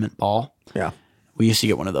an ornament ball. Yeah. We used to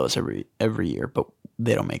get one of those every year, but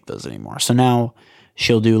they don't make those anymore. So now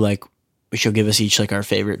she'll give us each like our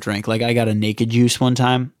favorite drink. Like I got a naked juice one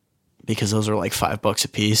time because those are like $5 a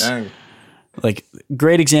piece. Dang. Like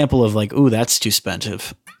great example of like, ooh, that's too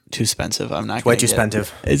expensive. Too expensive. I'm not. Way too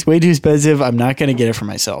expensive. It's way too expensive. I'm not going to get it for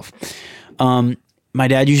myself. My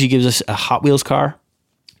dad usually gives us a Hot Wheels car.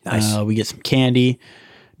 Nice. We get some candy,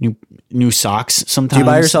 new socks. Sometimes. Do you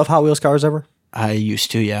buy yourself Hot Wheels cars ever? I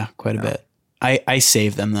used to, yeah, quite a bit. I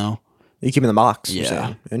save them though. You keep them in the box.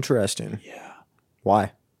 Yeah. Interesting. Yeah.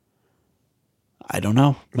 Why? I don't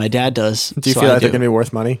know. My dad does. Do you feel like they're going to be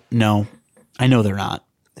worth money? No, I know they're not.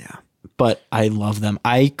 Yeah. But I love them.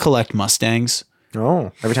 I collect Mustangs.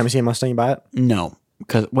 Oh, every time you see a Mustang, you buy it? No,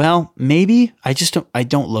 because maybe I just don't. I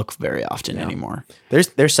don't look very often anymore.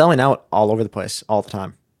 They're selling out all over the place all the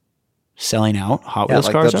time. Selling out Hot Wheels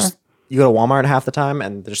like cars they'll are. you go to Walmart half the time,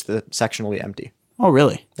 and just the section will be empty. Oh,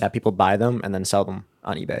 really? Yeah, people buy them and then sell them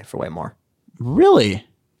on eBay for way more Really?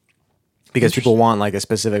 because people want like a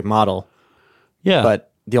specific model. Yeah.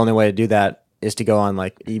 But the only way to do that is to go on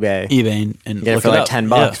like eBay and get it look for like up.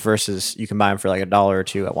 $10 versus you can buy them for like $1 or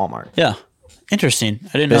 $2 at Walmart. Yeah. Interesting.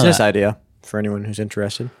 I didn't know Business that. idea for anyone who's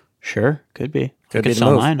interested. Sure, could be. Could I be could the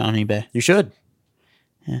sell move. mine on eBay. You should.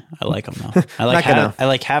 Yeah, I like them though. I like Not gonna. I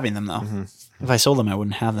like having them though. If I sold them, I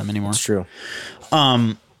wouldn't have them anymore. It's true.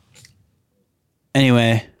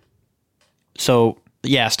 Anyway, so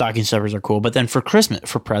yeah, stocking stuffers are cool. But then for Christmas,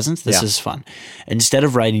 for presents, this Yeah. is fun. Instead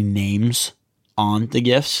of writing names on the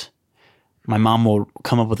gifts, my mom will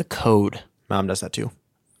come up with a code. Mom does that too.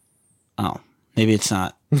 Oh, maybe it's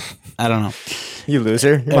not. I don't know. You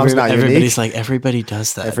loser. Your mom's not Everybody's unique. like, everybody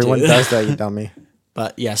does that. Everyone dude. does that, you dummy.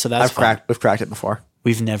 But yeah, so that's fun. We've cracked it before.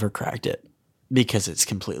 We've never cracked it because it's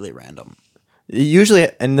completely random. Usually,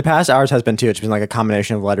 in the past, ours has been too. It's been like a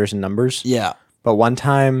combination of letters and numbers. Yeah. But one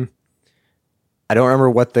time, I don't remember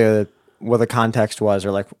what the context was,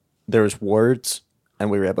 or like there was words, and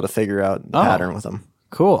we were able to figure out the pattern with them.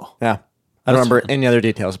 Cool. Yeah, I don't remember any other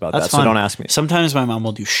details about That's that, fun. so don't ask me. Sometimes my mom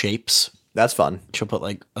will do shapes. That's fun. She'll put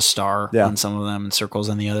like a star Yeah. on some of them and circles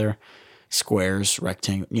on the other, squares,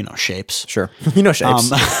 rectangle, shapes. Sure, you know shapes.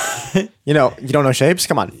 You don't know shapes.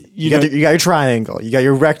 Come on, you got your triangle, you got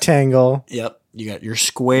your rectangle, Yep. You got your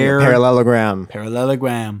square, parallelogram,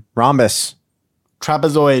 rhombus,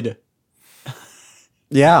 trapezoid,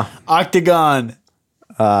 yeah, octagon.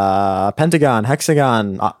 pentagon,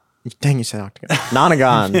 hexagon. Dang, you said octagon.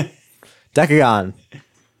 Nonagon, decagon.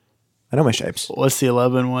 I know my shapes. What's the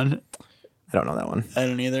 11 one? I don't know that one. I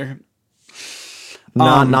don't either.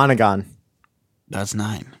 Nonagon. That's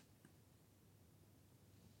 9.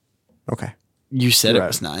 Okay, You said You're it right.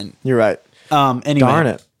 was 9. you're right. Anyway. Darn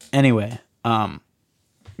it. Anyway.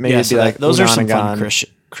 Maybe Yeah, it'd so be like those are some fun Unonagon.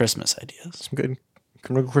 Christmas ideas. Some good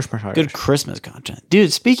Christmas ideas. Good Christmas content.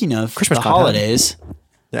 Dude, speaking of Christmas the content. holidays,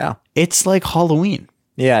 Yeah. it's like Halloween.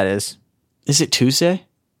 Yeah, it is. Is it Tuesday?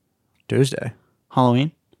 Tuesday.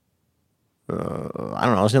 Halloween? I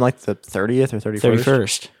don't know. Isn't it like the 30th or 31st?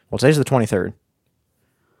 31st. Well, today's the 23rd.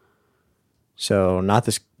 So not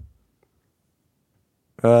this.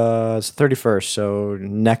 It's the 31st. So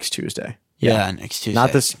next Tuesday. Yeah, next Tuesday.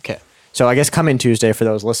 Not this. Okay. So I guess coming Tuesday for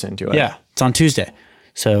those listening to it. Yeah, it's on Tuesday.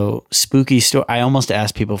 So spooky story. I almost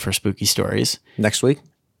asked people for spooky stories. Next week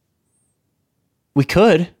We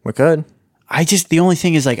could. we could. The only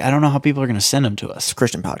thing is like, I don't know how people are going to send them to us. It's a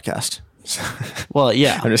Christian podcast. Well,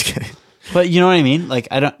 yeah, I'm just kidding. but you know what I mean? Like,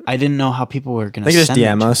 I didn't know how people were going to They can just send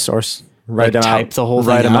them DM to us or write them type out. the whole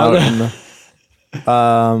write thing them out. out. in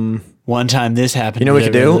the- One time this happened. You know what we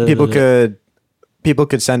could do? People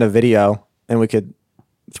could send a video and we could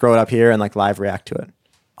throw it up here and like live react to it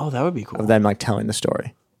Oh, that would be cool. of them like telling the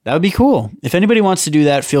story. That would be cool. If anybody wants to do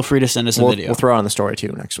that, feel free to send us a video. We'll throw it on the story too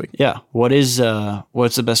next week. Yeah. What's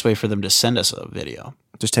the best way for them to send us a video?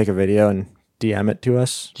 Just take a video and DM it to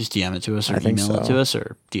us. Just DM it to us or think email it so. to us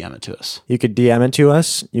or DM it to us. You could DM it to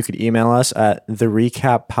us. You could email us at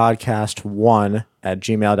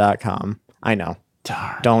therecappodcast1@gmail.com. I know.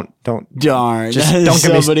 Darn. Don't Darn. just don't get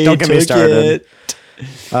Somebody me took started. it.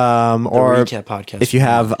 Or Recap podcast. if you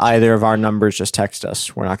have either of our numbers, just text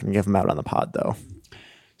us. We're not going to give them out on the pod though.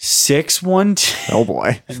 612. Oh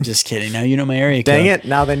boy. I'm just kidding. Now you know my area Dang code. it.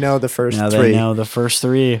 Now they know the first Now three they know the first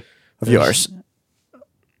three of yours.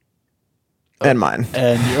 And mine.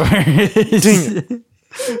 and yours.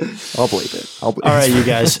 I'll believe it. All right, you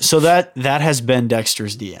guys. So that has been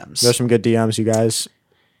Dexter's DMs. There's some good DMs, you guys.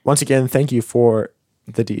 Once again, thank you for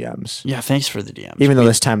the DMs. Yeah, thanks for the DMs. Even though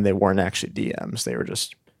this time they weren't actually DMs, they were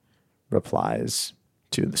just replies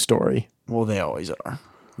to the story. Well, they always are.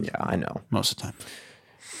 Yeah, I know. Most of the time.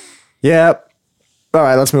 Yeah. All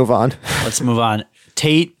right, let's move on. Let's move on.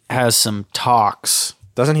 Tate has some talks.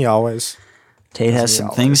 Doesn't he always? Tate has he some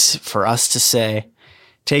always? things for us to say.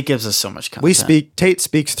 Tate gives us so much content. Tate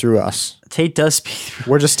speaks through us. Tate does speak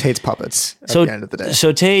through. We're just Tate's puppets at the end of the day.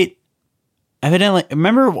 So Tate, evidently,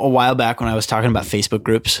 remember a while back when I was talking about Facebook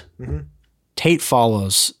groups? Mm-hmm. Tate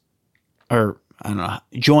follows, or I don't know,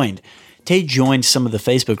 joined. Tate joined some of the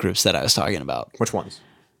Facebook groups that I was talking about. Which ones?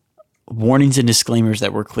 Warnings and disclaimers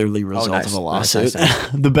that were clearly a result nice. of a Nice, lawsuit. nice.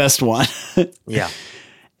 The best one. Yeah.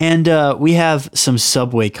 And we have some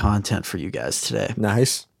Subway content for you guys today.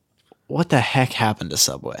 Nice. What the heck happened to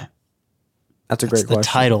Subway? That's a That's great the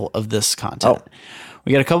question. title of this content. Oh.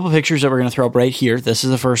 We got a couple of pictures that we're going to throw up right here. This is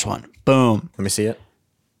the first one. Boom. Let me see it.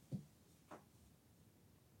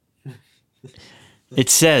 It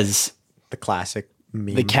says, The classic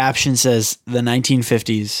meme. the caption says, the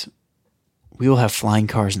 1950s, we will have flying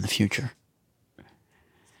cars in the future.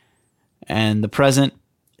 And the present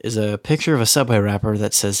is a picture of a Subway wrapper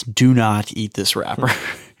that says, do not eat this wrapper.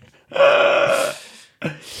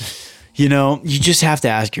 You know, you just have to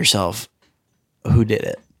ask yourself, who did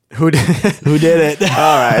it? Who did? Who did it? All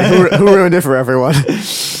right. Who ruined it for everyone?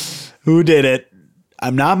 Who did it?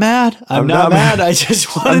 I'm not mad. I'm not mad. I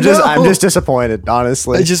just want to know. I'm just disappointed,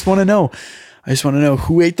 honestly. I just want to know. I just want to know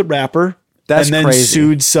who ate the wrapper That's and then crazy.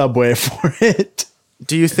 sued Subway for it.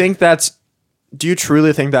 Do you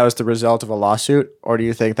truly think that was the result of a lawsuit, or do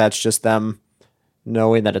you think that's just them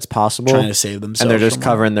knowing that it's possible, Trying to save themselves. and they're just from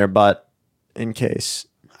covering their butt in case?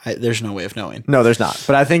 there's no way of knowing. No, there's not.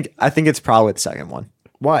 But I think it's probably the second one.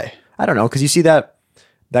 Why? I don't know, because you see that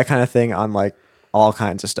kind of thing on like all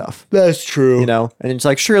kinds of stuff, That's true. you know, and it's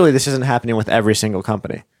like surely this isn't happening with every single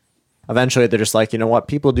company. Eventually, they're just like, you know what,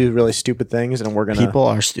 people do really stupid things, and People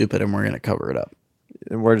are stupid and we're going to cover it up.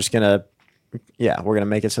 we're just gonna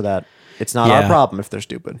make it so that it's not our problem if they're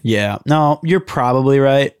stupid. Yeah. No, you're probably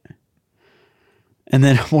right. And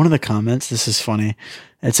then one of the comments, this is funny.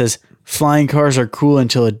 It says, flying cars are cool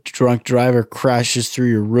until a drunk driver crashes through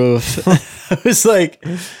your roof. I was like,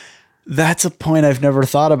 that's a point I've never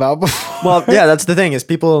thought about before. Well, yeah, that's the thing is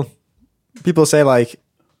people say like,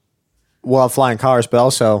 well, flying cars, but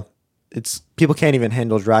also people can't even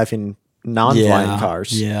handle driving non-flying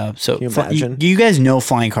cars. Yeah. So Can you imagine? you guys know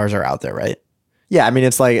flying cars are out there, right? Yeah, I mean,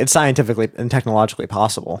 it's like it's scientifically and technologically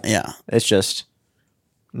possible. Yeah. It's just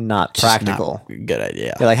not Just not practical. a good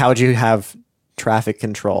idea. Yeah, like how would you have traffic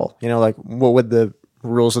control? You know, like what would the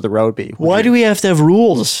rules of the road be? Why do we have to have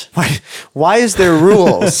rules? Why is there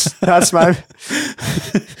rules? That's my.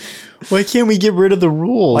 Why can't we get rid of the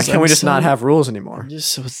rules? Why can't we just not have rules anymore? I'm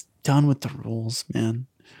just so done with the rules, man.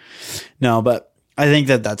 No, but I think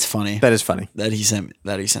that's funny. That is funny. That he sent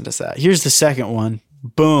us that. Here's the second one.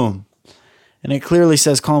 Boom. And it clearly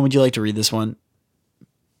says, Colin, would you like to read this one?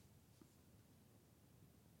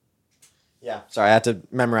 Yeah. Sorry, I had to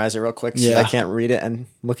memorize it real quick so Yeah. I can't read it and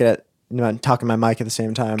look at it, and talk in my mic at the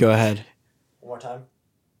same time. Go ahead. One more time.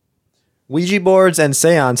 Ouija boards and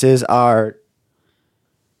seances are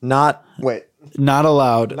not Not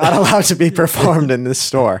allowed. to be performed in this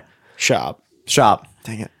shop.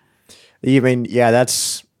 Dang it. You mean, yeah,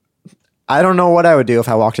 that's. I don't know what I would do if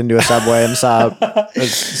I walked into a Subway and saw a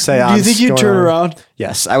seance. Do you think you'd going turn on. around?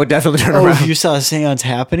 Yes, I would definitely turn Oh, around. if you saw a seance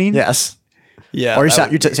happening? Yes. Yeah. Or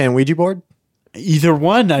you're saying Ouija board? either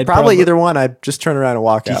one. I'd Probably either one. I'd just turn around and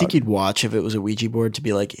walk Do you out. think you'd watch if it was a Ouija board to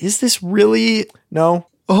be like, is this really? No.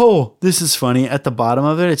 Oh, this is funny. At the bottom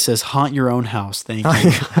of it says, haunt your own house. Thank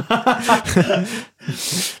you.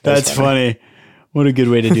 That's funny. What a good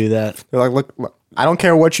way to do that. They're like, look, I don't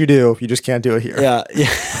care what you do. You just can't do it here. Yeah.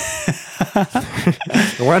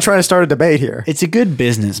 We're not trying to start a debate here. It's a good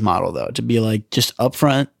business model, though, to be like just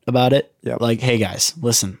upfront about it. Yep. Like, hey, guys,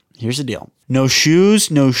 listen, here's the deal. No shoes,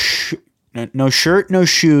 no shirt, no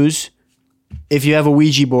shoes. If you have a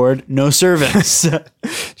Ouija board, no service.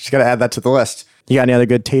 Just got to add that to the list. You got any other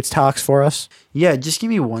good Tate's talks for us? Yeah, just give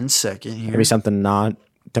me 1 second here. Maybe something not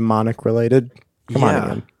demonic related? Come on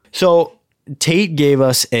again. So Tate gave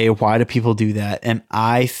us a why do people do that? And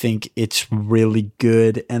I think it's really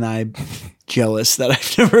good. And I'm jealous that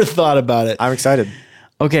I've never thought about it. I'm excited.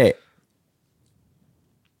 Okay.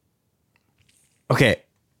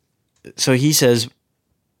 So he says,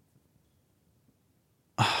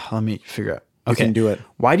 let me figure out. You Okay. can do it.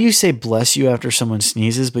 Why do you say bless you after someone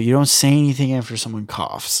sneezes, but you don't say anything after someone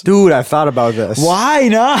coughs? Dude, I thought about this. Why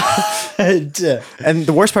not? And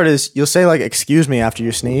the worst part is you'll say like excuse me after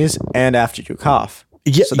you sneeze and after you cough.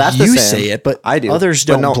 Yeah, So that's you the same. say it, but I do. others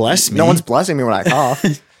But don't bless me. No one's blessing me when I cough.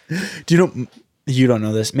 You don't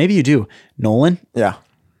know this. Maybe you do. Nolan, Yeah.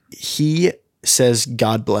 he says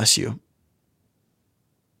God bless you.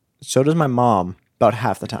 So does my mom about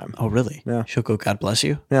half the time. Oh, really? Yeah. She'll go, God bless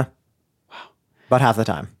you. Yeah. Wow. About half the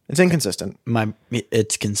time. It's inconsistent.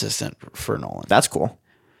 It's consistent for Nolan. That's cool.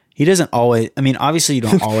 He doesn't always. I mean, obviously, you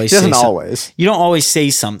don't always. He doesn't say always. You don't always say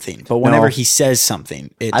something, but whenever No. he says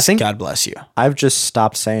something, it's think- God bless you. I've just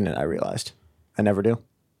stopped saying it, I realized. I never do.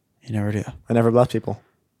 You never do. I never bless people.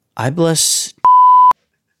 I bless.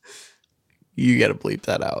 You got to bleep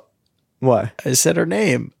that out. Why? I said her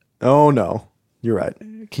name. Oh, no. You're right.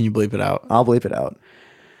 Can you bleep it out? I'll bleep it out.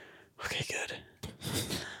 Okay, good.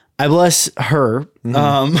 I bless her.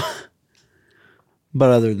 Mm-hmm. But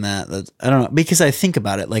other than that, I don't know, because I think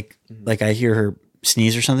about it like I hear her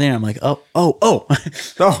sneeze or something. And I'm like, oh, Oh.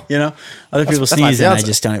 you know, other people that's my sneeze and I fiance.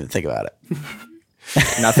 just don't even think about it.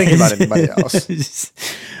 Not thinking about anybody else.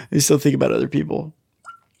 I still think about other people.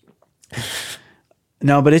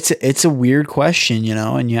 No, but it's a weird question, you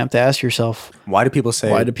know, and you have to ask yourself, Why do people say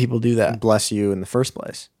why do people do that? bless you in the first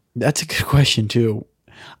place? That's a good question too.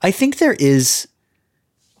 I think there is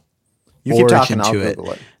You keep origin talking, I'll to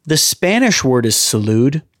Google it. The Spanish word is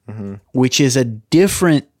salud, which is a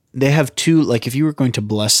different. They have two. Like if you were going to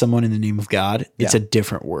bless someone in the name of God, it's Yeah. a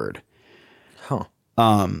different word. Huh.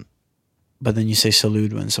 But then you say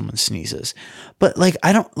salud when someone sneezes. But like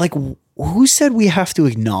I don't like. Who said we have to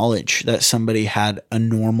acknowledge that somebody had a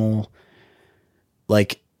normal,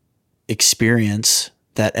 like, experience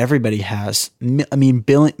that everybody has? I mean,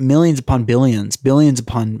 millions upon billions, billions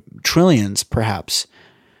upon trillions, perhaps.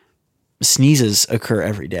 Sneezes occur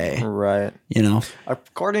every day, Right. you know?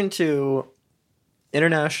 According to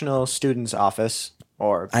International Students Office,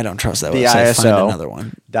 or I don't trust that the website. Find ISO. another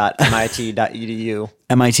one. .mit.edu.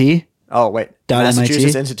 MIT? Oh, wait. Dot Massachusetts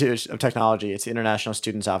MIT? Institute of Technology. It's the International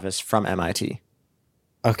Students Office from MIT.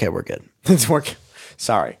 Okay, we're good. It's working.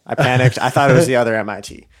 Sorry. I panicked. I thought it was the other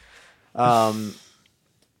MIT.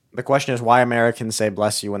 The question is why Americans say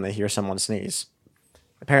bless you when they hear someone sneeze.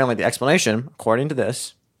 Apparently, the explanation, according to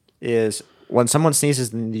this, is when someone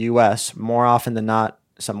sneezes in the U.S., more often than not,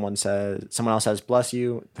 someone else says bless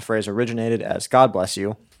you. The phrase originated as God bless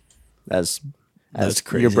you, as That's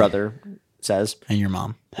crazy. your brother says. And your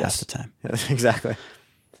mom, half Yes. the time. Exactly.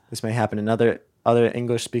 This may happen in other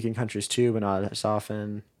English-speaking countries too, but not as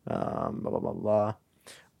often. Blah, blah, blah, blah.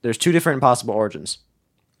 There's two different possible origins.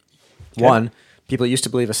 Okay. One, people used to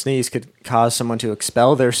believe a sneeze could cause someone to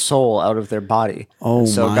expel their soul out of their body. Oh, And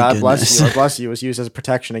so my God bless goodness. you or bless you was used as a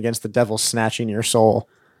protection against the devil snatching your soul.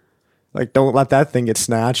 Like, don't let that thing get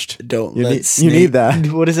snatched. You need that.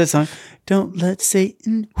 What is that song? Don't let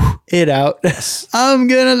Satan it out. I'm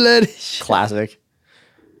gonna let it Classic.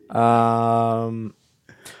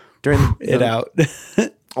 During it out.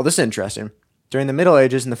 Oh, this is interesting. During the Middle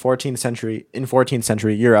Ages in the 14th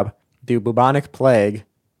century Europe, the bubonic plague,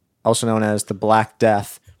 also known as the Black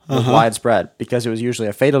Death, was widespread because it was usually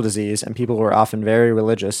a fatal disease and people were often very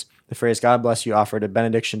religious. The phrase "God bless you" offered a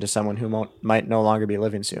benediction to someone who might no longer be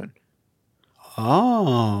living soon.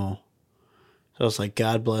 Oh. So it's like,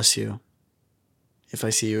 God bless you. If I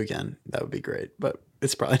see you again, that would be great. But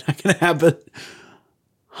it's probably not going to happen.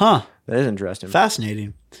 Huh. That is interesting.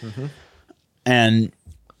 Fascinating. And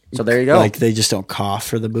So there you go. like they just don't cough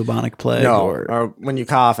for the bubonic plague? no, Or, or when you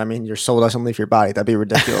cough, I mean, your soul doesn't leave your body. That'd be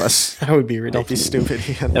ridiculous. that would be Don't ridiculous. be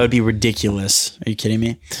stupid. Ian. That would be ridiculous. Are you kidding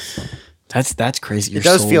me? That's crazy. It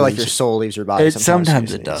does feel like your soul leaves your body. It- sometimes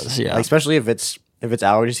sometimes when it you does, sneeze. yeah. Like, especially if it's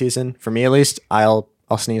allergy season. For me, at least, I'll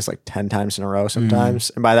sneeze like 10 times in a row sometimes,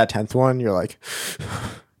 and by that 10th one, you're like,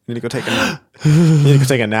 you need to go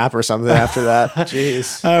take a nap or something after that.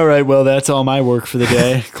 Jeez, All right. Well, that's all my work for the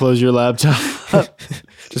day. Close your laptop.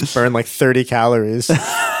 just burn like 30 calories.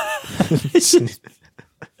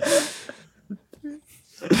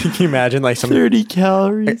 Can you imagine like some? 30 I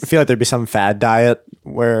calories. feel like there'd be some fad diet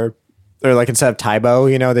where they're like, instead of Tybo,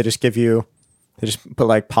 they just put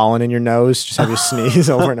like pollen in your nose, just have you sneeze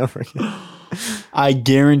over and over again. I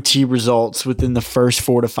guarantee results within the first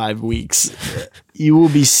 4 to 5 weeks. You will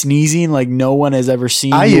be sneezing like no one has ever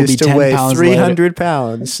seen. I You will used be to 10 weigh pounds 300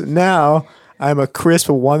 pounds. Now I'm a crisp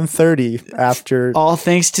 130 after lighter. All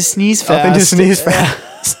thanks to Sneeze Fast. nothing to sneeze fast.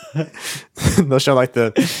 They'll show like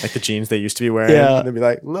the jeans they used to be wearing. Yeah. And they'll be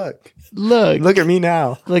like, look Look at me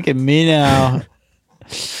now. at me now.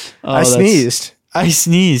 Oh, I sneezed. I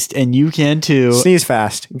sneezed, and you can too. Sneeze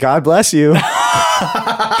fast. God bless you.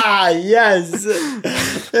 Yes.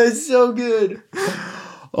 That's so good.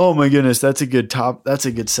 Oh my goodness, that's a good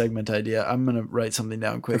segment idea. I'm gonna write something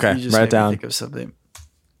down quick. Okay, You just write it made me down. think of something.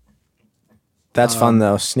 That's fun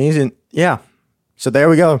though. Sneezing. Yeah. So there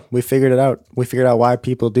we go. We figured it out. We figured out why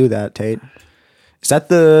people do that, Tate. Is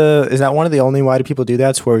that one of the only why do people do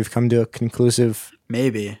that's where we've come to a conclusive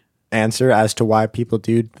Maybe. answer as to why people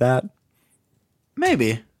do that?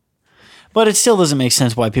 Maybe. But it still doesn't make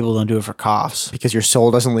sense why people don't do it for coughs. Because your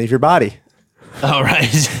soul doesn't leave your body. Oh, right.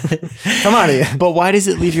 Come on, Ian. But why does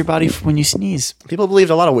it leave your body when you sneeze? People believed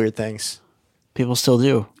a lot of weird things. People still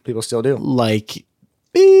do. People still do. Like,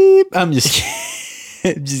 beep. I'm just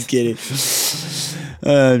kidding. I'm just kidding.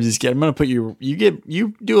 I'm just kidding. I'm gonna put you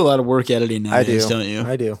do a lot of work editing nowadays, don't you?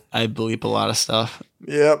 I do. I bleep a lot of stuff.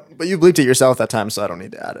 Yeah, but you bleeped it yourself that time, so I don't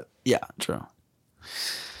need to add it. Yeah, true.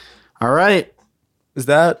 All right. Is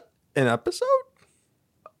that an episode?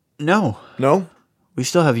 No, No? we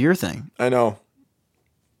still have your thing. I know.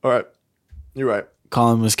 All right. You're right.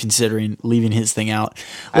 Colin was considering leaving his thing out.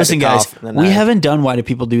 I had Listen, to guys, cough, and then we I- haven't done why do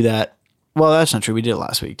people do that. Well, that's not true. We did it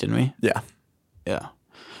last week, didn't we? Yeah. Yeah.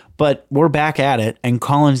 But we're back at it, and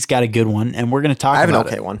Colin's got a good one, and we're going to talk I have an about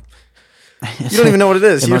okay it. one. You don't even know what it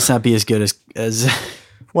is. It You- must not be as good as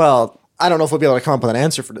Well, I don't know if we'll be able to come up with an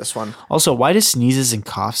answer for this one. Also, why do sneezes and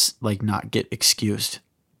coughs like not get excused?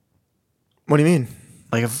 What do you mean?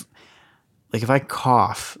 Like if I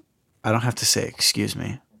cough, I don't have to say excuse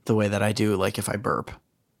me the way that I do like if I burp.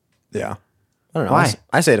 Yeah. I don't know. Why?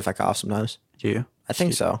 I say it if I cough sometimes. Do you? I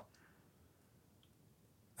think so.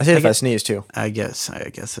 I say it if I guess- sneeze too. I guess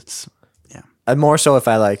it's yeah. I'm more so if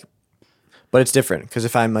I like, but it's different because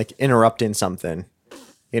if I'm like interrupting something,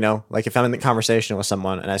 like if I'm in the conversation with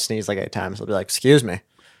someone and I sneeze like 8 times, I'll be like, excuse me.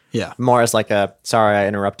 Yeah. More as like a, sorry, I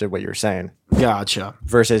interrupted what you were saying. Gotcha.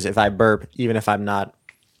 Versus if I burp, even if I'm not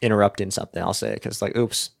interrupting something, I'll say it because like,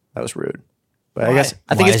 oops, that was rude. But Why? I think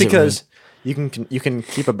Why it's is it because you can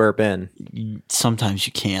keep a burp in. Sometimes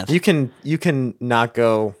you can't. You can not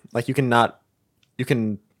go like you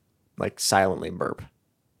can like silently burp.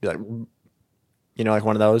 Be like, like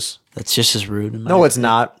one of those. That's just as rude. In my No, it's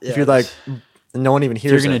not. Yeah, if you're like, no one even If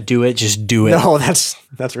you're hears gonna it. do it, just do it. No, that's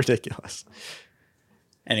ridiculous.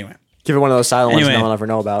 Anyway, Give it one of those silent ones Anyway, no one will ever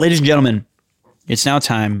know about. ladies and gentlemen, it's now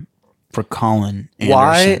time for Colin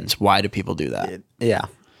Why- Anderson's. Why do people do that? Yeah,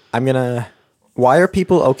 why are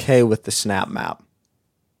people okay with the snap map?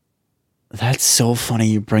 That's so funny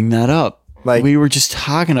you bring that up. Like- we were just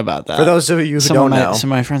talking about that. For those of you who some don't of my, know, some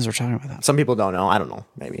of my friends were talking about that. some people don't know. I don't know.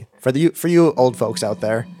 Maybe for you old folks out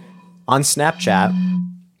there, on Snapchat,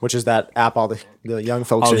 which is that app all the young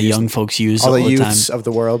folks All are the using, young folks use all all the the time. youths of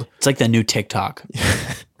the world. It's like the new TikTok.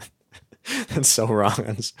 That's so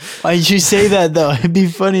wrong. Why did you say that though? It'd be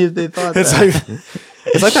funny if they thought It's that. like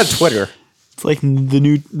it's like that Twitter It's like the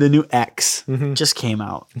new X Mm-hmm. just came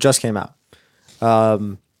out. just came out.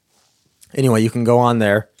 Anyway, you can go on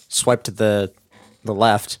there, swipe to the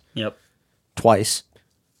left Yep. twice,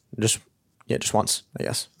 just once, I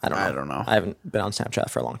guess. I don't know. know. I haven't been on Snapchat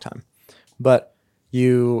for a long time, but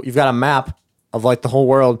you've got a map of like the whole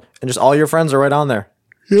world, and just all your friends are right on there.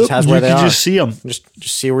 Just has where you they can are. just see them. Just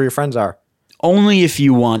see where your friends are. Only if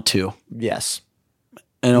you want to. Yes,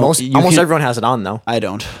 And almost you can- everyone has it on though. I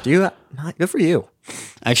don't. Do you? Not good for you.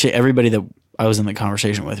 Actually, everybody that I was in the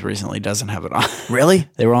conversation with recently doesn't have it on. Really?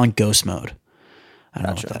 They were on ghost mode. I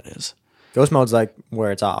don't Gotcha. know what that is. Ghost mode's like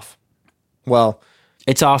where it's off. Well,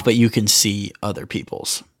 It's off, but you can see other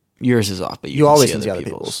people's. Yours is off, but you you can always see can see other other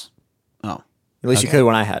people's. people's. Oh, At least you Okay. could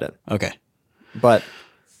when I had it. okay. But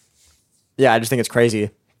yeah, I just think it's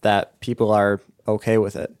crazy that people are okay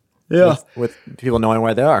with it. Yeah. With people knowing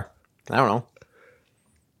where they are. I don't know.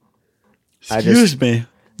 me.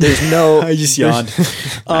 There's no. I just yawned.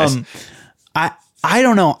 I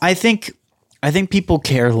don't know. I think people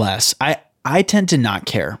care less. I tend to not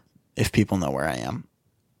care if people know where I am.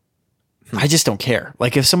 I just don't care.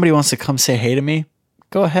 Like if somebody wants to come say hey to me,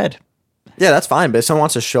 go ahead. Yeah, that's fine. But if someone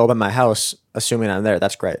wants to show up at my house, assuming I'm there,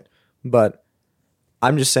 that's great. But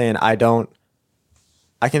I'm just saying, I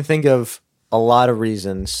can think of a lot of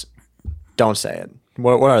reasons. Don't say it.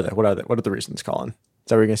 What are they? What are the reasons, Colin? Is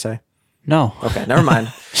that what you're gonna say? No. Okay, never mind.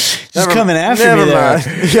 Just coming after never me there.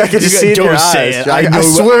 mind. Yeah, I can just see it in Don't your say eyes. it. I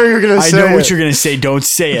swear you're gonna I say know what it. you're gonna say. Don't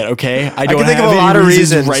say it. Okay. I don't I can think have of a any lot of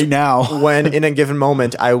reasons reasons right now. when in a given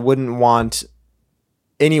moment I wouldn't want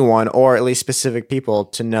anyone or at least specific people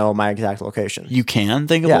to know my exact location. You can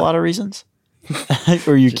think of Yeah. a lot of reasons,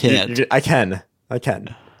 or you can't. I can.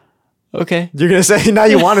 Okay. You're gonna say now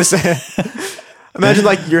you want to say it. Imagine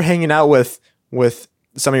like you're hanging out with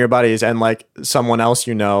some of your buddies and like someone else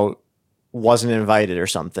wasn't invited or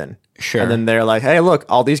something. Sure. And then they're like, hey, look,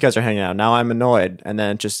 all these guys are hanging out. Now I'm annoyed. And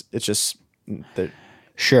then it's just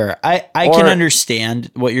Sure. I can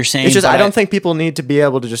understand what you're saying. It's just I don't think people need to be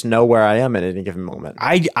able to just know where I am at any given moment.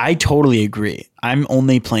 I totally agree. I'm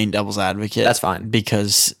only playing devil's advocate. That's fine.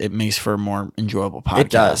 Because it makes for a more enjoyable podcast.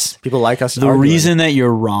 It does. People like us. The reason that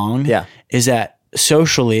you're wrong is that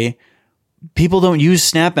socially, people don't use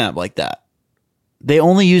SnapMap like that. They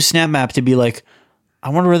only use SnapMap to be like, I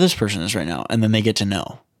wonder where this person is right now. And then they get to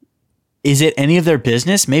know. Is it any of their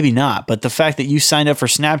business? Maybe not. But the fact that you signed up for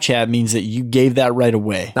Snapchat means that you gave that right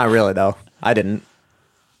away. Not really, though. I didn't.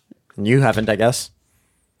 You haven't, I guess.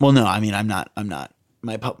 Well, no, I mean, I'm not.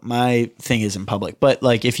 My thing isn't public. But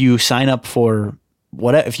like, if you sign up for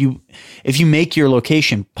whatever, if you make your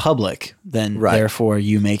location public, then therefore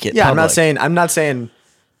you make it. Yeah, public. I'm not saying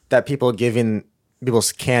that people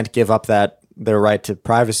can't give up their right to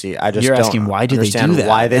privacy. I just You're don't asking why do they do understand that?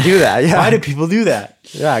 why they do that. Yeah. Why do people do that?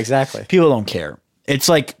 Yeah, exactly. People don't care. It's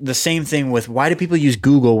like the same thing with why do people use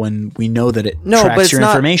Google when we know that it but tracks it's your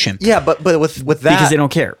not, information? Yeah, but with that because they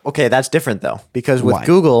don't care. Okay, that's different though. Because with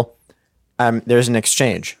Google, there's an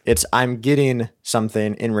exchange. I'm getting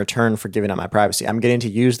something in return for giving up my privacy. I'm getting to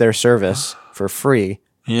use their service for free.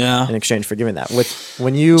 Yeah. In exchange for giving that.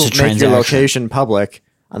 When you make your location public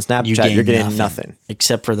on Snapchat, you're getting nothing.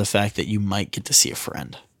 Except for the fact that you might get to see a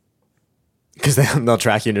friend. Because they'll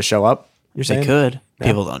track you to show up, you're saying? They could. Yeah.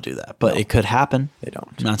 People don't do that. But it could happen. They don't.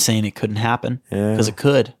 I'm not saying it couldn't happen. Because it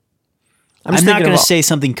could. I'm not going to say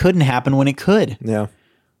something couldn't happen when it could. Yeah.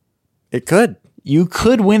 It could. You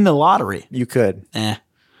could win the lottery. You could. Okay,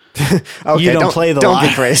 you don't play the lottery. Don't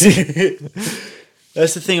get crazy.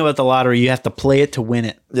 That's the thing about the lottery. You have to play it to win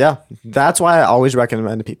it. Yeah. That's why I always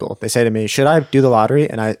recommend to people. They say to me, should I do the lottery?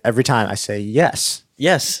 And every time I say yes.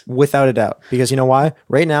 Yes. Without a doubt. Because you know why?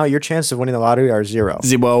 Right now, your chances of winning the lottery are 0.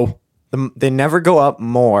 They never go up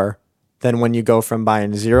more than when you go from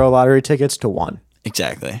buying 0 lottery tickets to 1.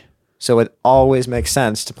 Exactly. So it always makes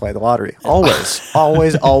sense to play the lottery. Always,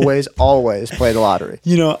 always, always, always play the lottery.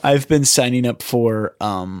 You know, I've been signing up for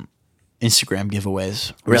Instagram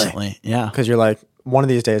giveaways recently. Yeah. Because you're like, one of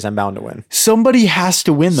these days I'm bound to win. Somebody has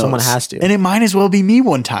to win those. Someone has to. And it might as well be me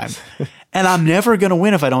one time. And I'm never going to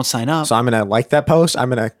win if I don't sign up. So I'm going to like that post. I'm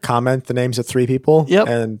going to comment the names of 3 people. Yep.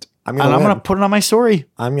 And I'm going to put it on my story.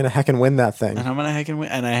 I'm going to heckin' win that thing. And I'm going to heckin' win.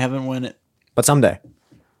 And I haven't won it. But someday.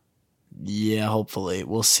 Yeah, hopefully.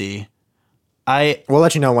 We'll see. We'll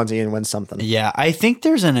let you know once Ian wins something. Yeah, I think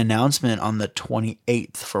there's an announcement on the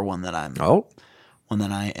 28th for one that I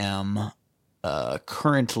am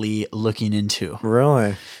currently looking into.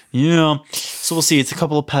 Really? Yeah. So we'll see. It's a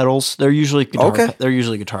couple of pedals. They're usually guitar. They're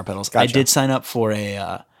usually guitar pedals. Gotcha. I did sign up for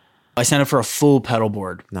a full pedal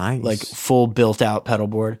board. Nice. Like full built out pedal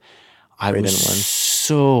board. I was didn't win.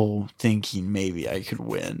 So thinking maybe I could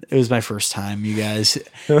win. It was my first time, you guys.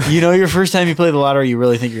 Your first time you play the lottery, you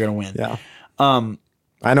really think you're gonna win. Yeah.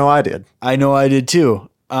 I know I did. I know I did too.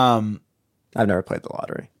 I've never played the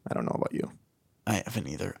lottery. I don't know about you. I haven't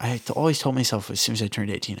either. I always told myself as soon as I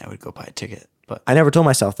turned 18, I would go buy a ticket. But I never told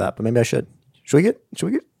myself that, but maybe I should. Should we get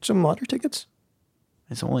some lottery tickets?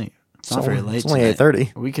 It's not very late. It's only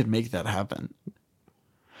 8:30. We could make that happen.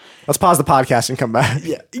 Let's pause the podcast and come back.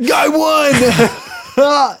 Yeah, I won.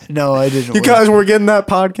 No, I didn't. You guys, we're getting that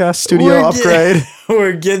podcast studio upgrade.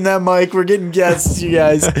 We're getting that mic. We're getting guests, you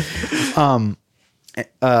guys.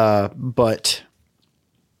 But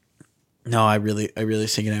no, I really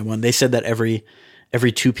was thinking I won. They said that every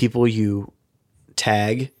 2 people you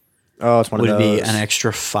tag, it's one would of those. be an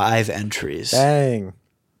extra 5 entries. Dang.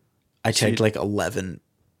 I tagged like 11,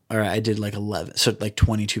 or I did like 11, so like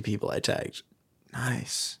 22 people I tagged.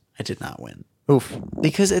 Nice. I did not win. Oof.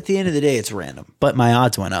 Because at the end of the day, it's random. But my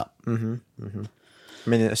odds went up. Mm-hmm. Mm-hmm.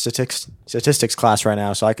 I'm in a statistics class right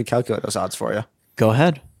now, so I could calculate those odds for you. Go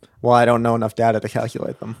ahead. Well, I don't know enough data to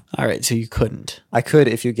calculate them. All right, so you couldn't. I could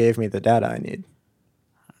if you gave me the data I need.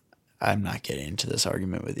 I'm not getting into this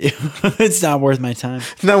argument with you. It's not worth my time.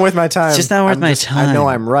 It's not worth my time. It's just not worth my time. I know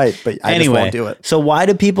I'm right, but I just won't do it. So why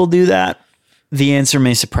do people do that? The answer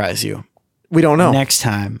may surprise you. We don't know. Next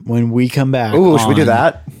time when we come back. Ooh, should we do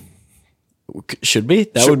that? Should we?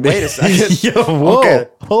 That would be. Wait a second. Yo, whoa, okay.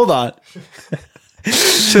 Hold on.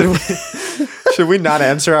 Should we not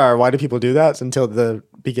answer our why do people do that until the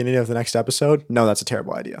beginning of the next episode? No, that's a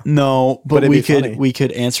terrible idea. No, but we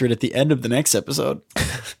could answer it at the end of the next episode.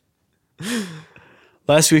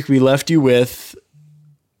 Last week we left you with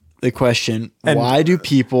the question, why do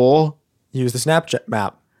people use the Snapchat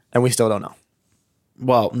map? And we still don't know.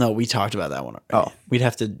 Well, no, we talked about that one already. Oh. We'd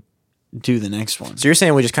have to do the next one. So you're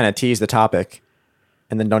saying we just kind of tease the topic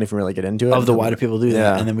and then don't even really get into it. Of the why do people do that?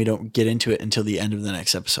 Yeah. And then we don't get into it until the end of the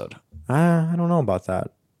next episode. I don't know about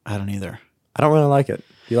that. I don't either. I don't really like it.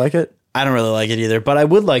 Do you like it? I don't really like it either, but I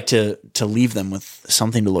would like to leave them with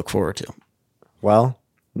something to look forward to. Well,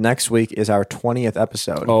 next week is our 20th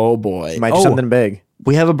episode. Oh boy. Might do something big.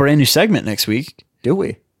 We have a brand new segment next week. Do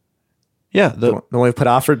we? Yeah. The one we put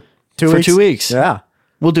off for 2 weeks? 2 weeks. Yeah.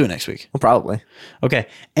 We'll do it next week. Well, probably. Okay.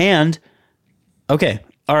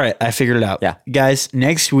 All right. I figured it out. Yeah. Guys,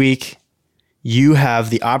 next week, you have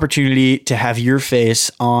the opportunity to have your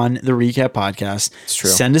face on the Recap Podcast. It's true.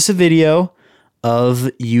 Send us a video of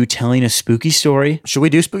you telling a spooky story. Should we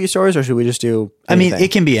do spooky stories or should we just do anything? I mean,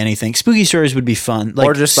 it can be anything. Spooky stories would be fun. Like,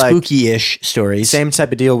 Or just like spooky-ish stories. Same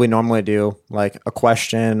type of deal we normally do, like a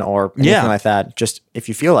question or anything like that. Just if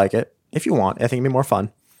you feel like it, if you want, I think it'd be more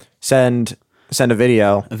fun. Send a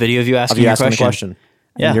video A video of you of asking you a asking the question. question.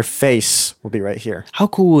 Yeah. And your face will be right here. How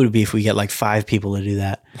cool would it be if we get like 5 people to do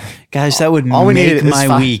that? Guys, that would All we need make is my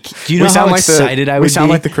 5. week. Do you know how excited I would be? We sound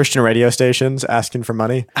like the Christian radio stations asking for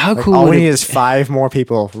money. How Like, cool All would we it- need is 5 more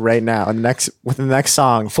people right now. And within the next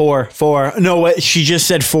song, 4. No, what? She just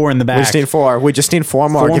said 4 in the back. we just need 4. We just need 4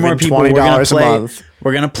 more. 4 Give more them people. $20 a month.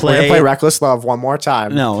 We're gonna We're play. gonna play "Reckless Love" one more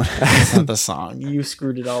time. No, that's not the song. You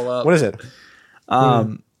screwed it all up. What is it?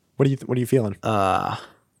 What are you feeling?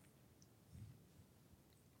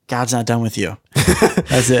 God's Not Done With You.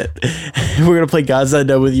 That's it. We're going to play God's Not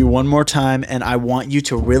Done With You one more time, and I want you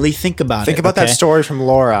to really think about it. Think about that okay? story from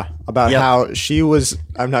Laura about Yep. how she was.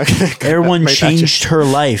 I'm not gonna. Everyone make that changed her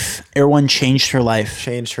life. Everyone changed her life.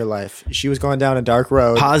 changed her life. She was going down a dark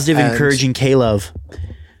road. Positive, and- encouraging K-Love.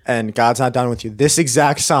 And God's Not Done With You. This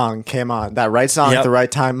exact song came on. That right song Yep. at the right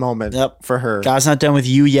time moment Yep. for her. God's not done with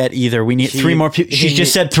you yet either. We need 3 more people. She he-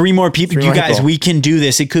 just said 3 more people. 3 You more guys, people. we can do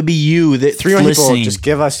this. It could be you that 3 more people, listening. just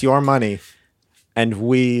give us your money, and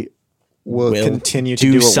we will We'll continue to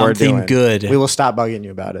do do what something we're doing. good. We will stop bugging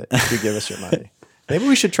you about it if you give us your money. Maybe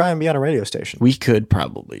we should try and be on a radio station. We could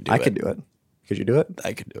probably do it. I could do it. Could you do it?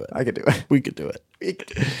 I could do it. I could do it. We could do it.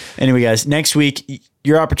 Anyway, guys, next week,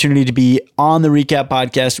 your opportunity to be on the Recap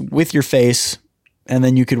Podcast with your face, and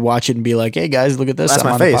then you could watch it and be like, hey, guys, look at this. That's I'm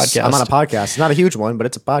my on face. a podcast. I'm on a podcast. It's not a huge one, but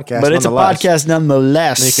it's a podcast. But it's a nonetheless. podcast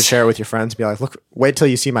nonetheless. And you can share it with your friends. Be like, look, wait till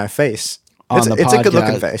you see my face. on It's, the it's a good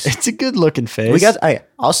looking podcast. face. It's a good looking face. We got.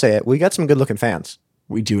 I'll say it. We got some good looking fans,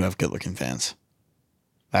 We do have good looking fans.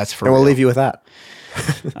 That's for and we'll real. leave you with that.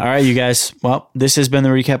 All right, you guys. Well, this has been the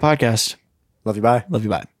Recap Podcast. Love you. Bye. Love you.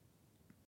 Bye.